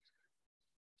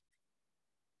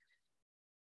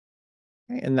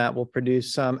 Okay, and that will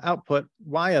produce some output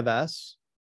Y of S.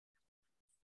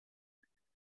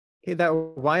 Okay, that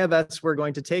Y of S, we're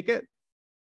going to take it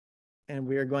and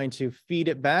we are going to feed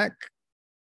it back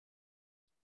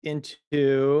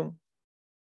into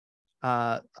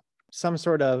some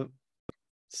sort of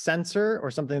sensor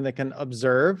or something that can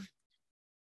observe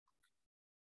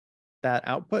that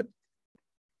output.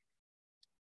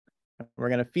 We're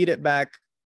going to feed it back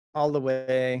all the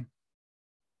way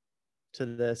to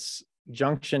this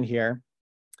junction here.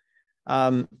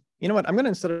 You know what? I'm going to,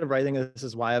 instead of writing this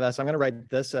as Y of S, I'm going to write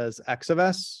this as X of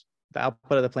S. The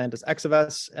output of the plant is X of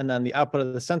S, and then the output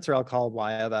of the sensor I'll call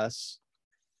Y of S.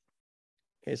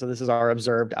 Okay, so this is our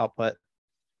observed output.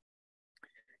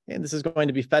 And this is going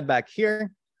to be fed back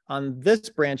here. On this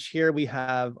branch here, we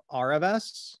have R of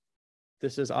S.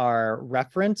 This is our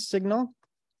reference signal.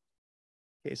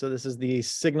 Okay, so this is the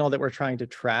signal that we're trying to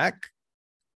track.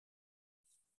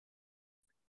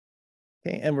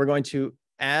 Okay, and we're going to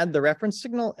add the reference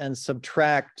signal and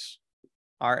subtract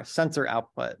our sensor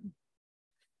output.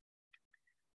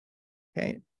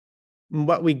 Okay,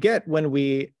 what we get when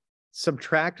we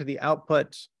subtract the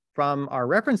output from our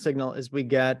reference signal is we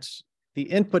get the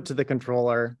input to the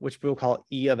controller, which we'll call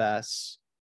E of S.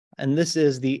 And this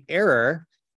is the error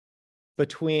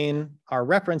between our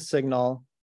reference signal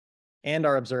and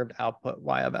our observed output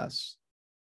Y of S.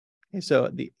 Okay, so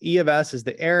the E of S is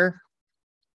the error.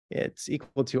 It's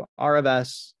equal to R of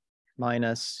S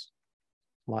minus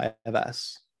Y of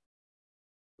S.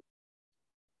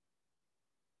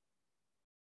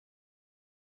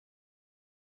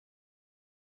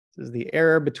 This is the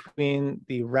error between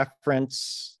the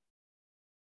reference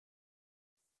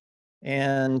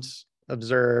and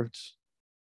observed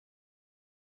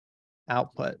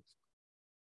output.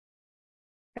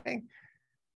 Okay.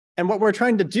 And what we're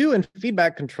trying to do in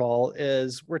feedback control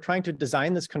is we're trying to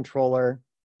design this controller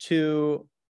to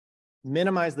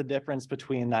minimize the difference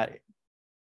between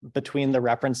the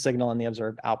reference signal and the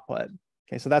observed output.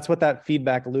 Okay, so that's what that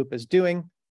feedback loop is doing.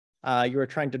 You are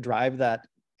trying to drive that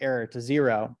error to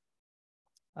zero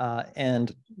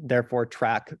and therefore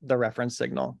track the reference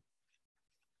signal.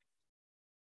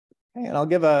 Okay, and I'll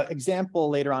give an example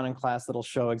later on in class that'll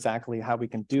show exactly how we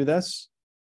can do this.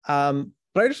 But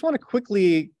I just want to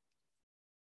quickly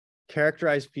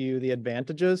characterize for you the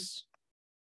advantages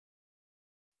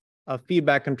of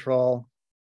feedback control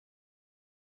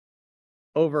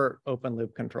over open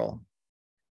loop control.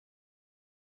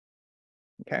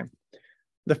 Okay,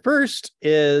 the first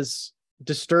is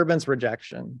disturbance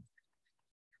rejection.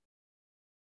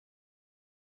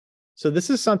 So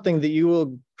this is something that you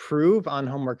will prove on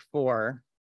homework 4,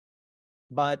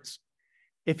 but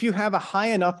if you have a high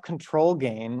enough control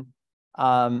gain,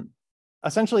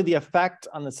 essentially the effect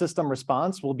on the system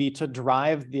response will be to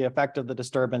drive the effect of the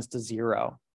disturbance to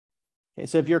 0. Okay,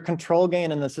 so if your control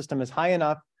gain in the system is high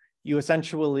enough, you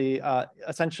essentially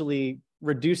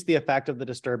reduce the effect of the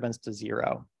disturbance to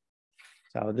 0.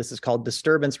 So this is called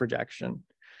disturbance rejection.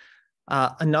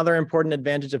 Another important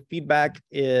advantage of feedback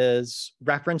is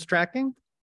reference tracking.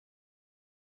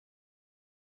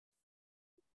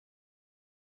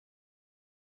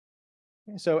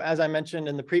 So as I mentioned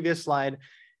in the previous slide,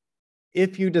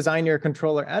 if you design your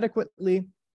controller adequately,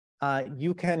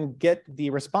 you can get the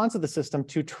response of the system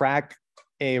to track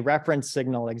a reference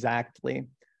signal exactly,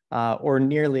 or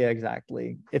nearly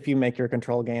exactly, if you make your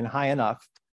control gain high enough.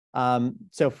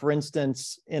 So for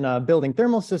instance, in a building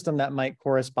thermal system, that might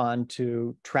correspond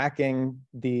to tracking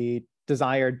the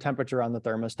desired temperature on the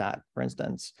thermostat, for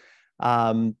instance.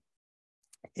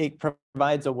 It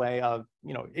provides a way of,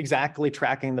 exactly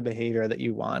tracking the behavior that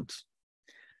you want.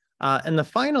 And the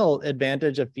final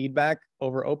advantage of feedback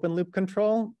over open loop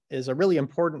control is a really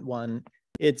important one.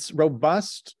 It's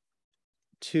robust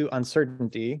to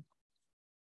uncertainty.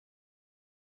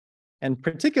 And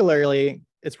particularly,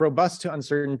 it's robust to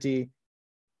uncertainty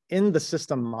in the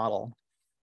system model.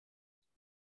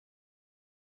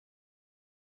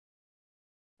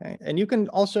 Okay. And you can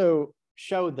also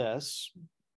show this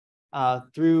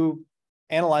through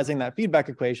analyzing that feedback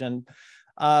equation.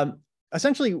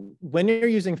 Essentially, when you're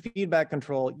using feedback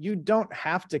control, you don't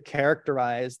have to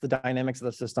characterize the dynamics of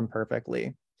the system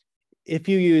perfectly. If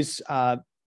you use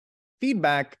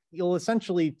feedback, you'll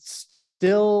essentially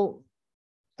still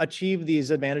achieve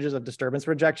these advantages of disturbance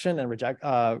rejection and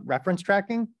reference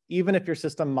tracking, even if your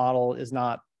system model is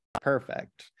not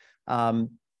perfect.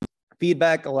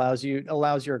 Feedback allows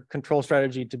your control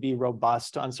strategy to be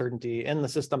robust to uncertainty in the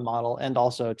system model and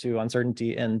also to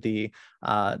uncertainty in the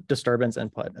disturbance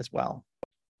input as well.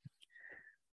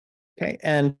 Okay,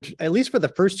 and at least for the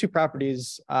first two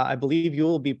properties, I believe you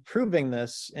will be proving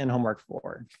this in homework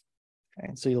 4.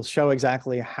 Okay, so you'll show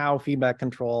exactly how feedback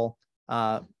control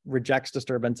rejects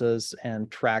disturbances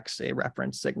and tracks a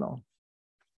reference signal.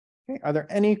 Okay, are there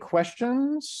any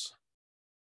questions?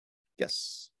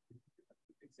 Yes.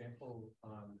 Example,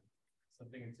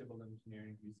 something in civil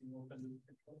engineering using open loop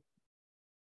control?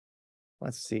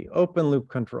 Let's see, open loop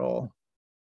control.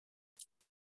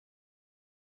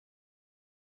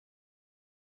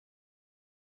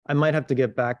 I might have to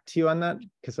get back to you on that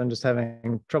because I'm just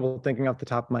having trouble thinking off the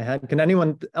top of my head. Can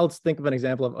anyone else think of an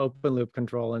example of open loop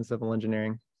control in civil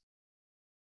engineering?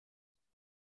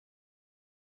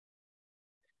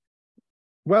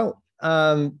 Well,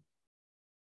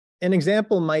 an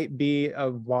example might be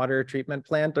a water treatment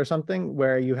plant or something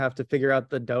where you have to figure out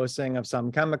the dosing of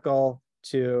some chemical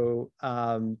to,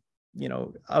 obtain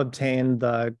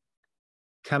the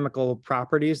chemical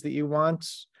properties that you want.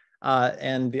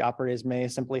 And the operators may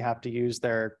simply have to use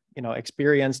their,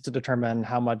 experience to determine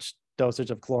how much dosage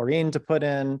of chlorine to put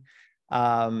in,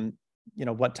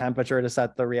 what temperature to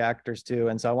set the reactors to,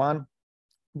 and so on.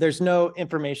 There's no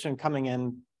information coming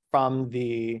in from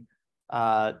the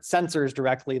sensors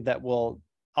directly that will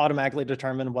automatically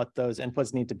determine what those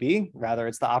inputs need to be. Rather,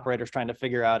 it's the operators trying to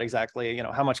figure out exactly,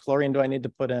 how much chlorine do I need to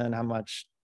put in, how much,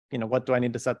 what do I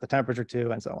need to set the temperature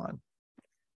to, and so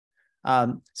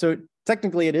on. So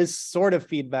technically, it is sort of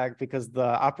feedback because the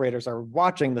operators are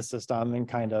watching the system and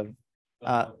kind of,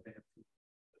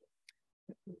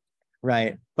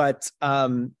 right. But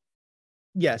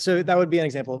yeah, so that would be an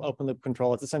example of open loop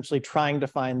control. It's essentially trying to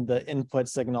find the input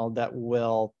signal that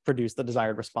will produce the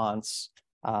desired response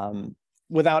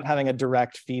without having a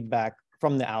direct feedback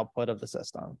from the output of the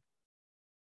system.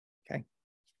 Okay,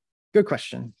 good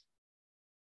question.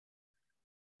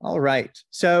 All right,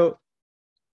 so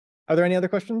are there any other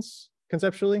questions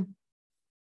conceptually?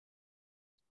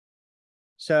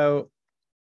 So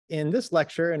in this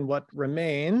lecture and what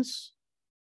remains,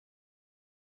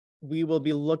 we will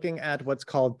be looking at what's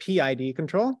called PID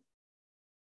control.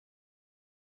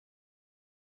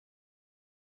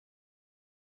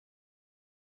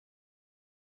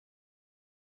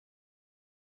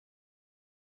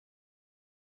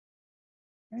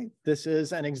 Okay. This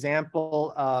is an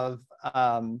example of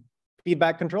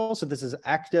feedback control. So this is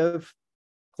active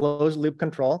closed loop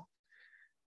control.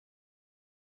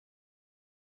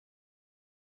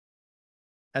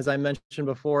 As I mentioned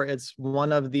before, it's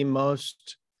one of the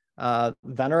most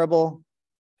venerable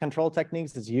control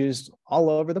techniques. It's used all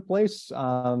over the place,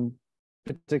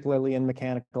 particularly in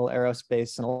mechanical,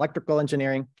 aerospace, and electrical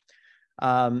engineering.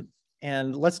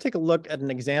 And let's take a look at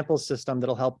an example system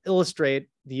that'll help illustrate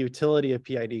the utility of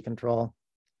PID control.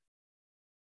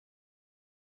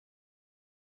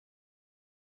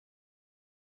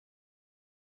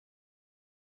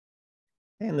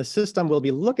 And the system we'll be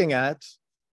looking at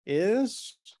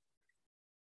is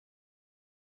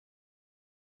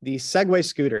the Segway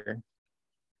Scooter.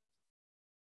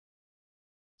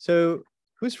 So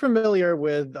who's familiar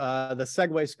with the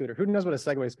Segway Scooter? Who knows what a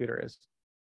Segway Scooter is?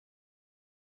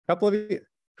 A couple of you.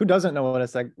 Who doesn't know what a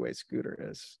Segway Scooter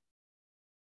is?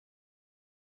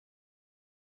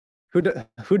 Who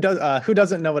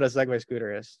doesn't know what a Segway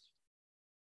Scooter is?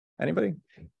 Anybody?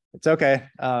 It's okay.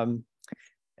 And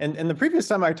the previous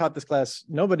time I taught this class,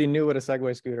 nobody knew what a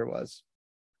Segway scooter was.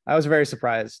 I was very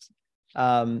surprised.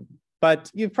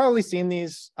 But you've probably seen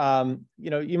these.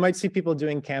 You might see people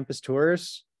doing campus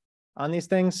tours on these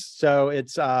things. So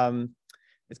it's got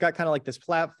kind of like this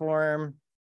platform,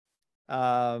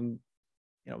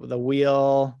 with a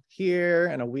wheel here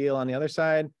and a wheel on the other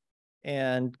side.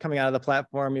 And coming out of the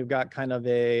platform, you've got kind of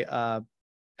a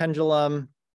pendulum,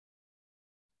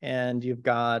 and you've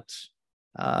got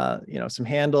some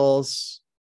handles.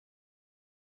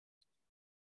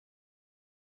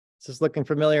 Is this looking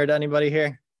familiar to anybody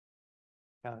here?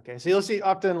 Okay, so you'll see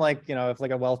often, like, if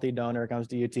like a wealthy donor comes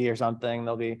to UT or something,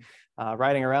 they'll be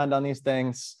riding around on these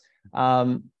things.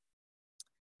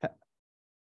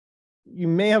 You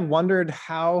may have wondered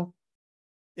how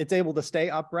it's able to stay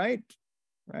upright,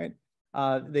 right?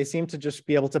 They seem to just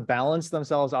be able to balance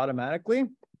themselves automatically.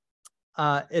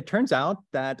 It turns out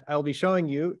that I'll be showing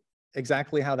you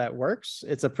exactly how that works.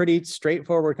 It's a pretty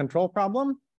straightforward control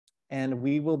problem, and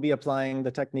we will be applying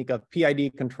the technique of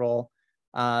PID control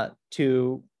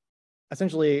to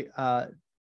essentially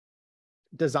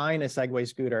design a Segway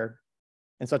scooter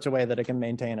in such a way that it can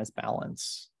maintain its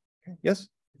balance. Okay. Yes?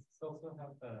 It's also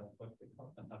have what they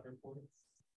call the hoverboards.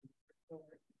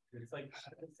 It's like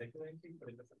a Segway, but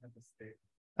it doesn't have the stick.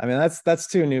 I mean, that's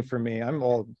too new for me. I'm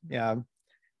old. Yeah,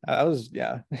 I was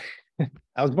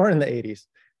born in the 80s.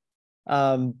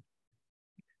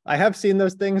 I have seen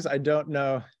those things. I don't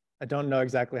know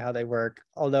exactly how they work,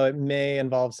 although it may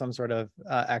involve some sort of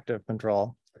active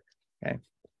control.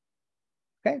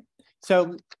 Okay.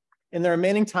 So in the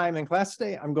remaining time in class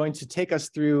today, I'm going to take us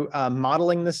through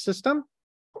modeling this system.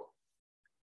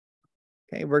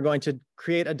 Okay, we're going to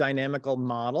create a dynamical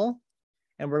model,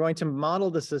 and we're going to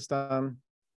model the system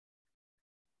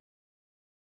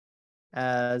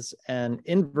as an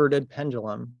inverted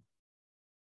pendulum.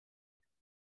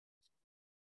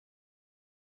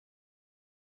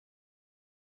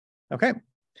 Okay,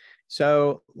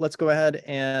 so let's go ahead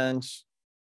and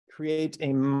create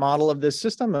a model of this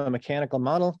system, a mechanical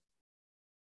model.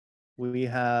 We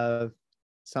have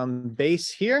some base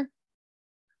here.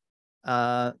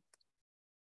 Let's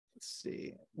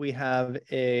see, we have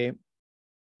a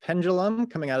pendulum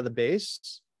coming out of the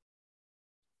base.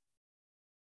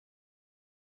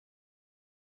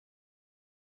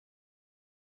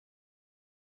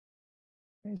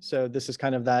 Okay, so this is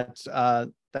kind of that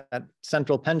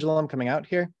central pendulum coming out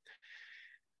here.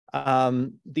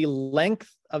 The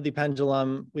length of the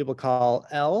pendulum we will call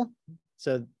L.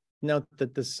 So note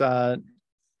that this, L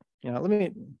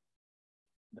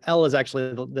is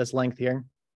actually this length here.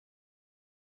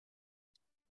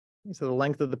 So the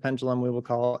length of the pendulum we will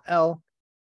call L.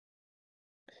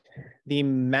 The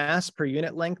mass per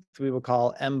unit length we will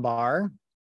call M bar.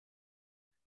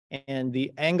 And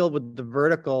the angle with the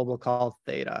vertical we'll call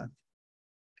theta.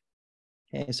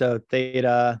 Okay, so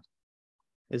theta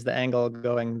is the angle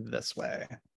going this way,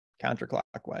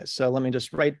 counterclockwise. So let me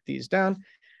just write these down.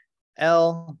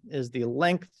 L is the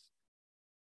length.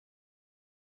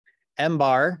 M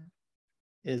bar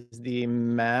is the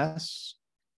mass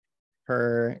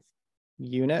per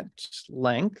unit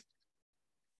length.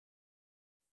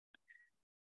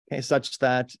 Okay, such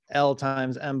that L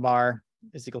times M bar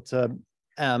is equal to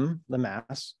M, the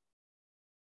mass.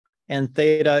 And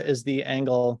theta is the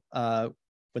angle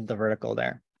with the vertical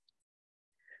there.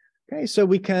 Okay, so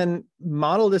we can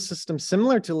model this system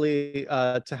similarly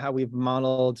to how we've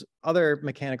modeled other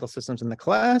mechanical systems in the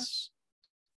class.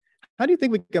 How do you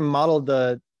think we can model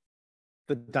the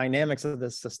dynamics of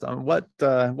this system? What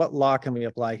law can we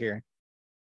apply here?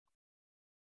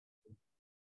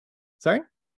 Sorry?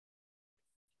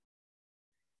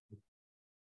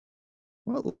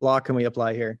 What law can we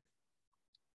apply here?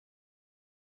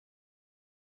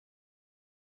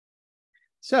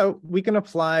 So we can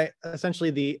apply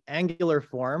essentially the angular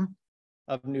form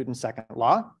of Newton's second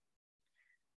law.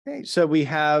 Okay, so we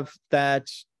have that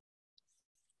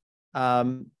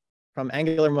from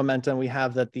angular momentum, we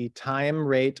have that the time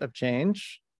rate of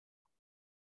change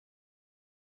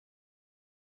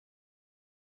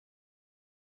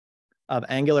of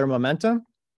angular momentum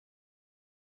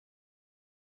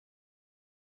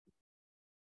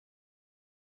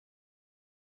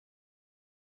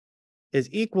is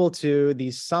equal to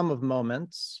the sum of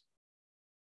moments.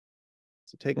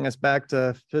 So taking us back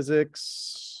to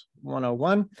physics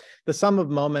 101, the sum of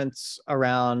moments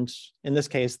around, in this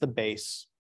case, the base.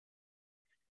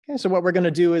 Okay, so what we're going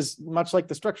to do is, much like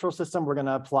the structural system, we're going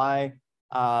to apply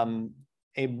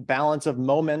a balance of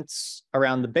moments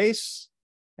around the base.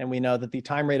 And we know that the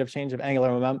time rate of change of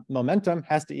angular momentum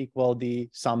has to equal the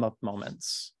sum of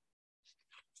moments.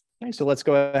 Okay, so let's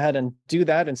go ahead and do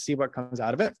that and see what comes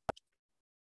out of it.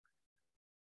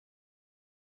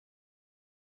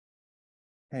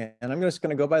 Okay, and I'm just going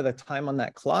to go by the time on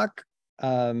that clock.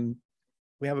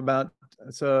 We have about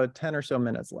 10 or so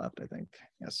minutes left, I think.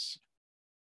 Yes.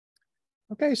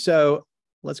 Okay, so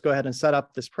let's go ahead and set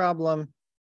up this problem.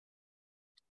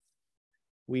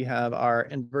 We have our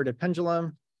inverted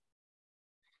pendulum,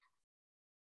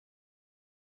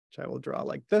 which I will draw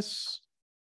like this.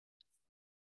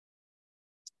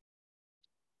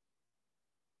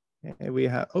 Okay, we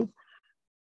have, okay,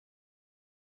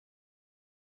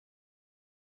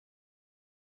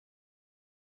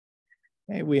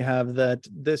 we have that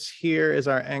this here is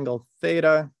our angle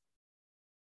theta.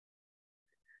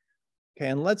 Okay,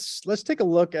 and let's take a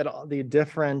look at all the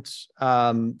different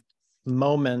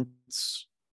moments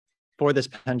for this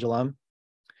pendulum.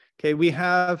 Okay, we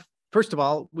have, first of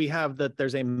all, we have that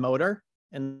there's a motor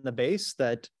in the base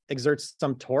that exerts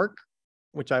some torque,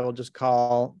 which I will just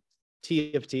call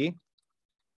T of T.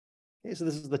 Okay, so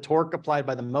this is the torque applied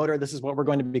by the motor. This is what we're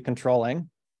going to be controlling.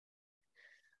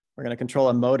 We're going to control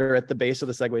a motor at the base of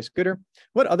the Segway scooter.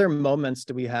 What other moments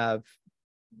do we have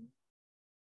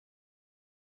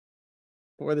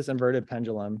for this inverted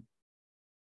pendulum?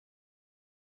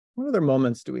 What other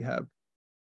moments do we have?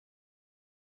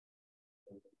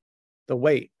 The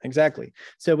weight, exactly.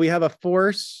 So we have a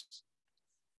force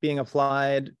being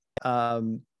applied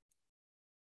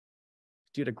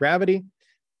due to gravity,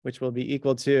 which will be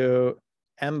equal to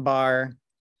m bar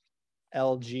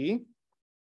Lg,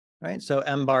 right? So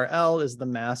m bar L is the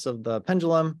mass of the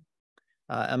pendulum.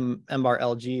 M bar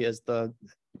Lg is the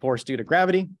force due to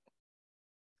gravity.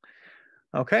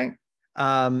 Okay.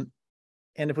 And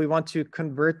if we want to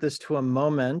convert this to a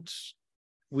moment,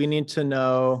 we need to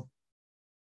know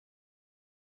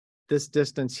this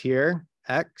distance here,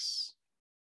 x.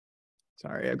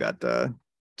 Sorry, I've got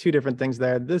two different things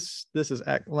there. This is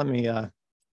x. Let me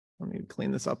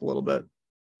clean this up a little bit.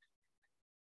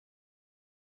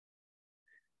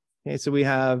 Okay, so we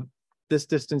have this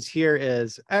distance here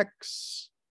is x.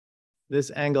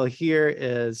 This angle here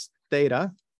is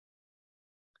theta.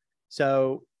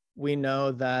 So we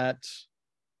know that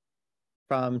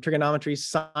from trigonometry,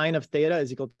 sine of theta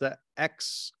is equal to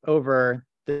x over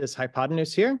this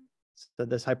hypotenuse here. So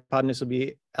this hypotenuse will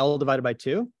be L divided by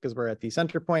 2 because we're at the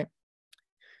center point.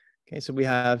 Okay, so we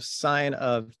have sine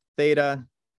of theta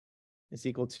is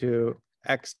equal to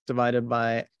x divided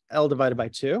by L divided by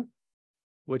 2,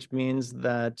 which means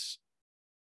that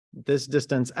this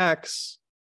distance x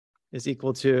is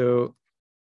equal to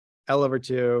L over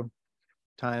 2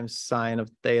 times sine of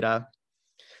theta.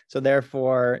 So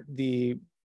therefore, the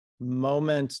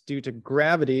moment due to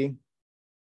gravity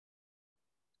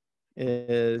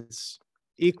is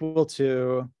equal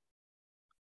to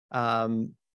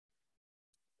m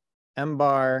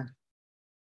bar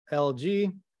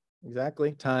Lg,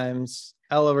 exactly, times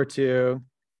L over 2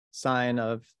 sine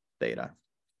of theta.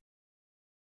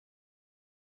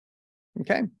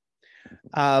 Okay.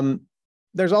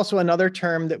 There's also another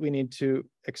term that we need to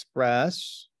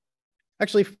express.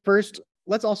 Actually, first,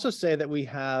 let's also say that we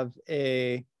have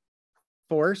a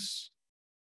force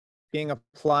being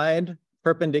applied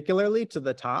perpendicularly to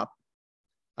the top.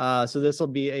 So this will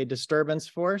be a disturbance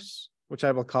force, which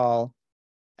I will call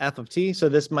F of T. So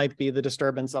this might be the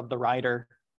disturbance of the rider,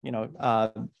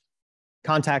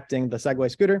 contacting the Segway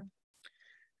scooter.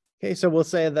 Okay, so we'll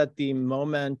say that the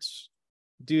moment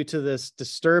due to this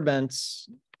disturbance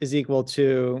is equal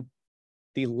to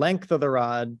the length of the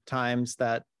rod times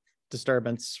that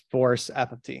disturbance force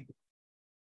F of T.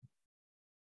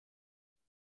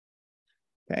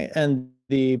 Okay, and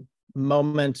the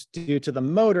moment due to the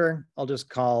motor, I'll just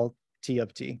call T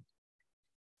of T.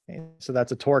 Okay, so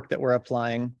that's a torque that we're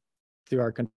applying through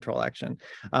our control action.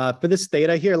 For this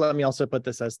theta here, let me also put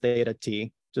this as theta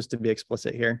T, just to be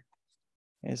explicit here.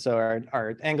 Okay, so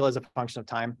our angle is a function of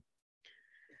time.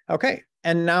 Okay,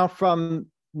 and now from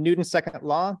Newton's second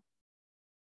law,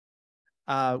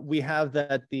 we have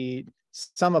that the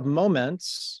sum of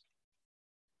moments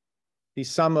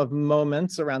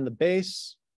around the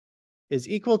base is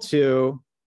equal to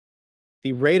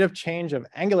the rate of change of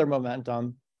angular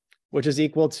momentum, which is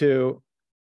equal to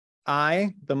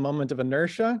I, the moment of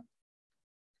inertia,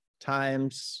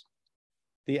 times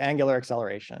the angular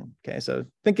acceleration. Okay, so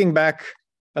thinking back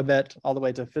a bit all the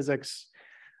way to physics,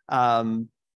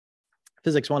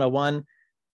 physics 101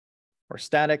 or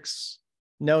statics,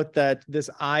 note that this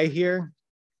I here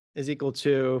is equal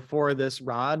to, for this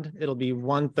rod, it'll be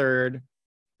 1/3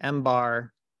 m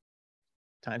bar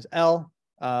times L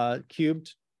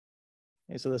cubed.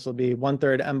 Okay, so this will be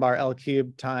 1/3 m bar L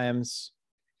cubed times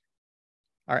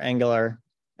our angular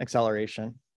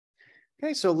acceleration.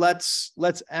 Okay, so let's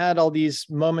add all these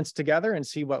moments together and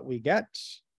see what we get.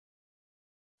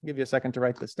 I'll give you a second to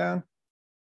write this down.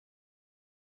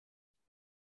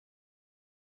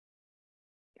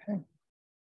 Okay.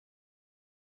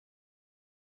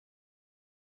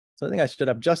 So I think I should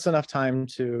have just enough time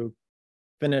to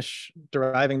finish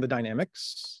deriving the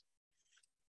dynamics.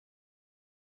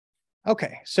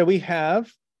 Okay, so we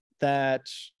have that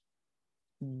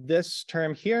this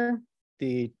term here,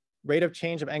 the rate of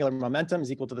change of angular momentum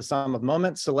is equal to the sum of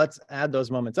moments. So let's add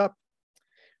those moments up.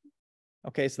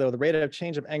 Okay, so the rate of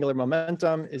change of angular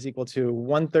momentum is equal to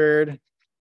 1/3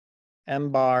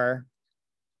 m bar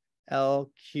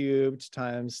L cubed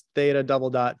times theta double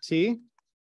dot T.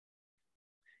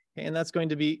 Okay, and that's going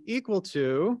to be equal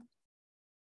to,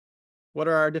 what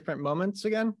are our different moments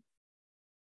again?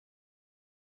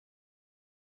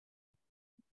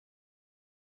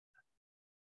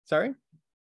 Sorry?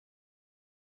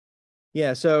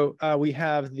 Yeah, so we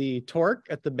have the torque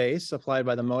at the base applied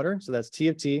by the motor. So that's T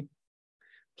of T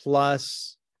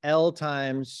plus L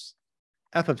times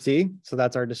F of T. So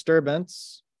that's our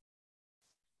disturbance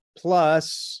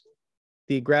plus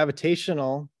the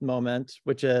gravitational moment,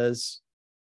 which is,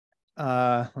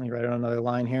 let me write it on another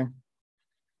line here.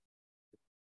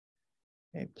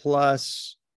 Okay,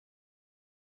 plus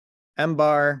m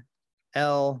bar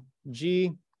L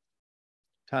G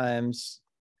times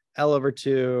L over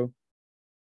 2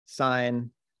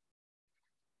 sine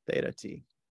theta T.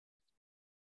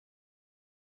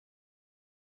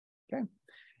 Okay,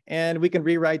 and we can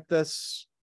rewrite this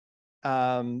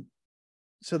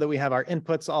so that we have our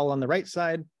inputs all on the right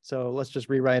side. So let's just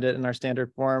rewrite it in our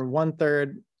standard form.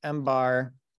 1/3 m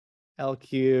bar L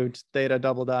cubed theta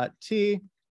double dot T,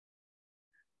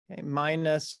 okay,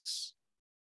 minus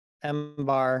m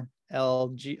bar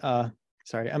LG,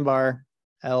 m bar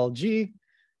LG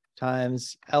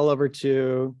times L over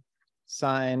 2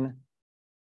 sine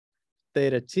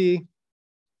theta T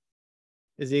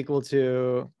is equal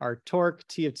to our torque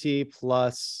T of T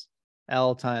plus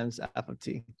L times F of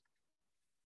T.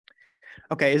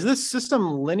 Okay, is this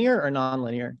system linear or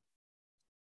nonlinear?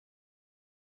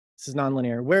 This is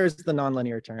nonlinear. Where is the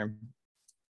nonlinear term?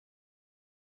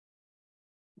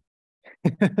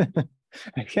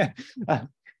 Okay.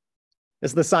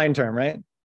 It's the sine term, right?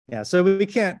 Yeah, so we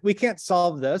can't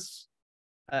solve this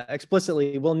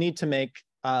explicitly. We'll need to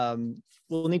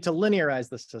linearize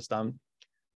the system.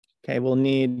 Okay, we'll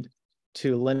need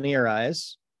to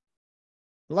linearize.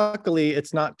 Luckily,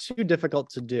 it's not too difficult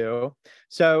to do.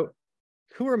 So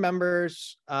who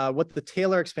remembers what the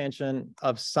Taylor expansion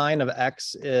of sine of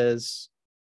x is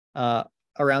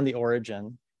around the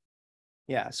origin?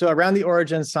 Yeah, so around the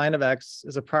origin, sine of x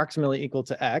is approximately equal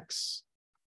to x.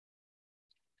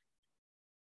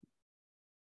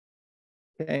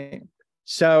 Okay,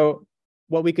 so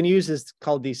what we can use is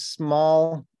called the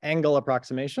small angle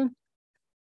approximation.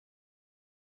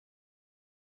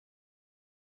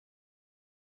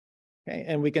 Okay,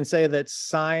 and we can say that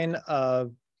sine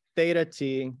of theta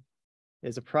t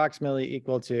is approximately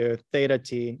equal to theta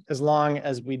t, as long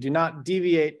as we do not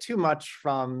deviate too much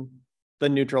from the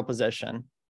neutral position.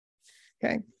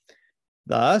 Okay,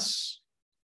 thus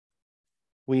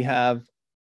we have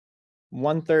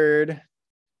 1/3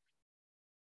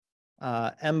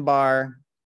 m bar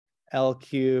L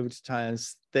cubed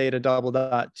times theta double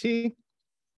dot T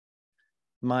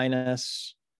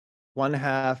minus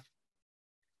 1/2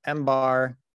 m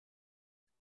bar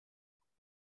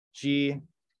G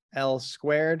L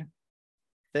squared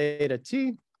theta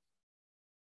T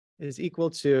is equal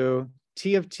to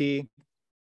T of T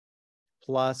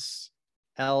plus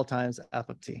L times F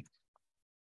of T.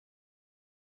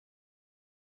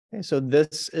 Okay, so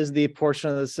this is the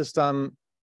portion of the system.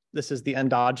 This is the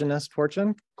endogenous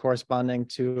portion corresponding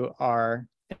to our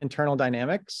internal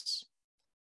dynamics.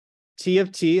 T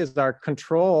of T is our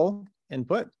control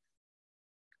input,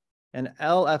 and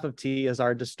L F of T is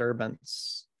our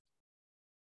disturbance.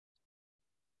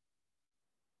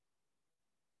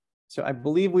 So I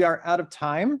believe we are out of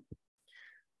time.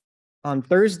 On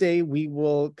Thursday, we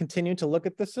will continue to look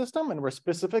at the system, and we're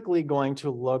specifically going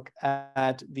to look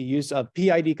at the use of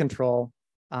PID control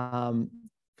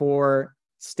for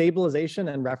stabilization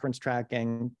and reference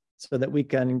tracking so that we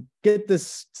can get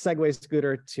this Segway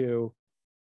scooter to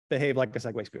behave like a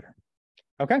Segway scooter.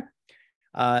 Okay.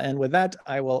 And with that,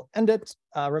 I will end it.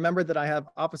 Remember that I have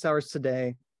office hours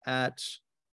today at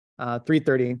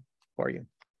 3:30 for you.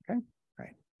 Okay. All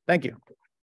right. Thank you.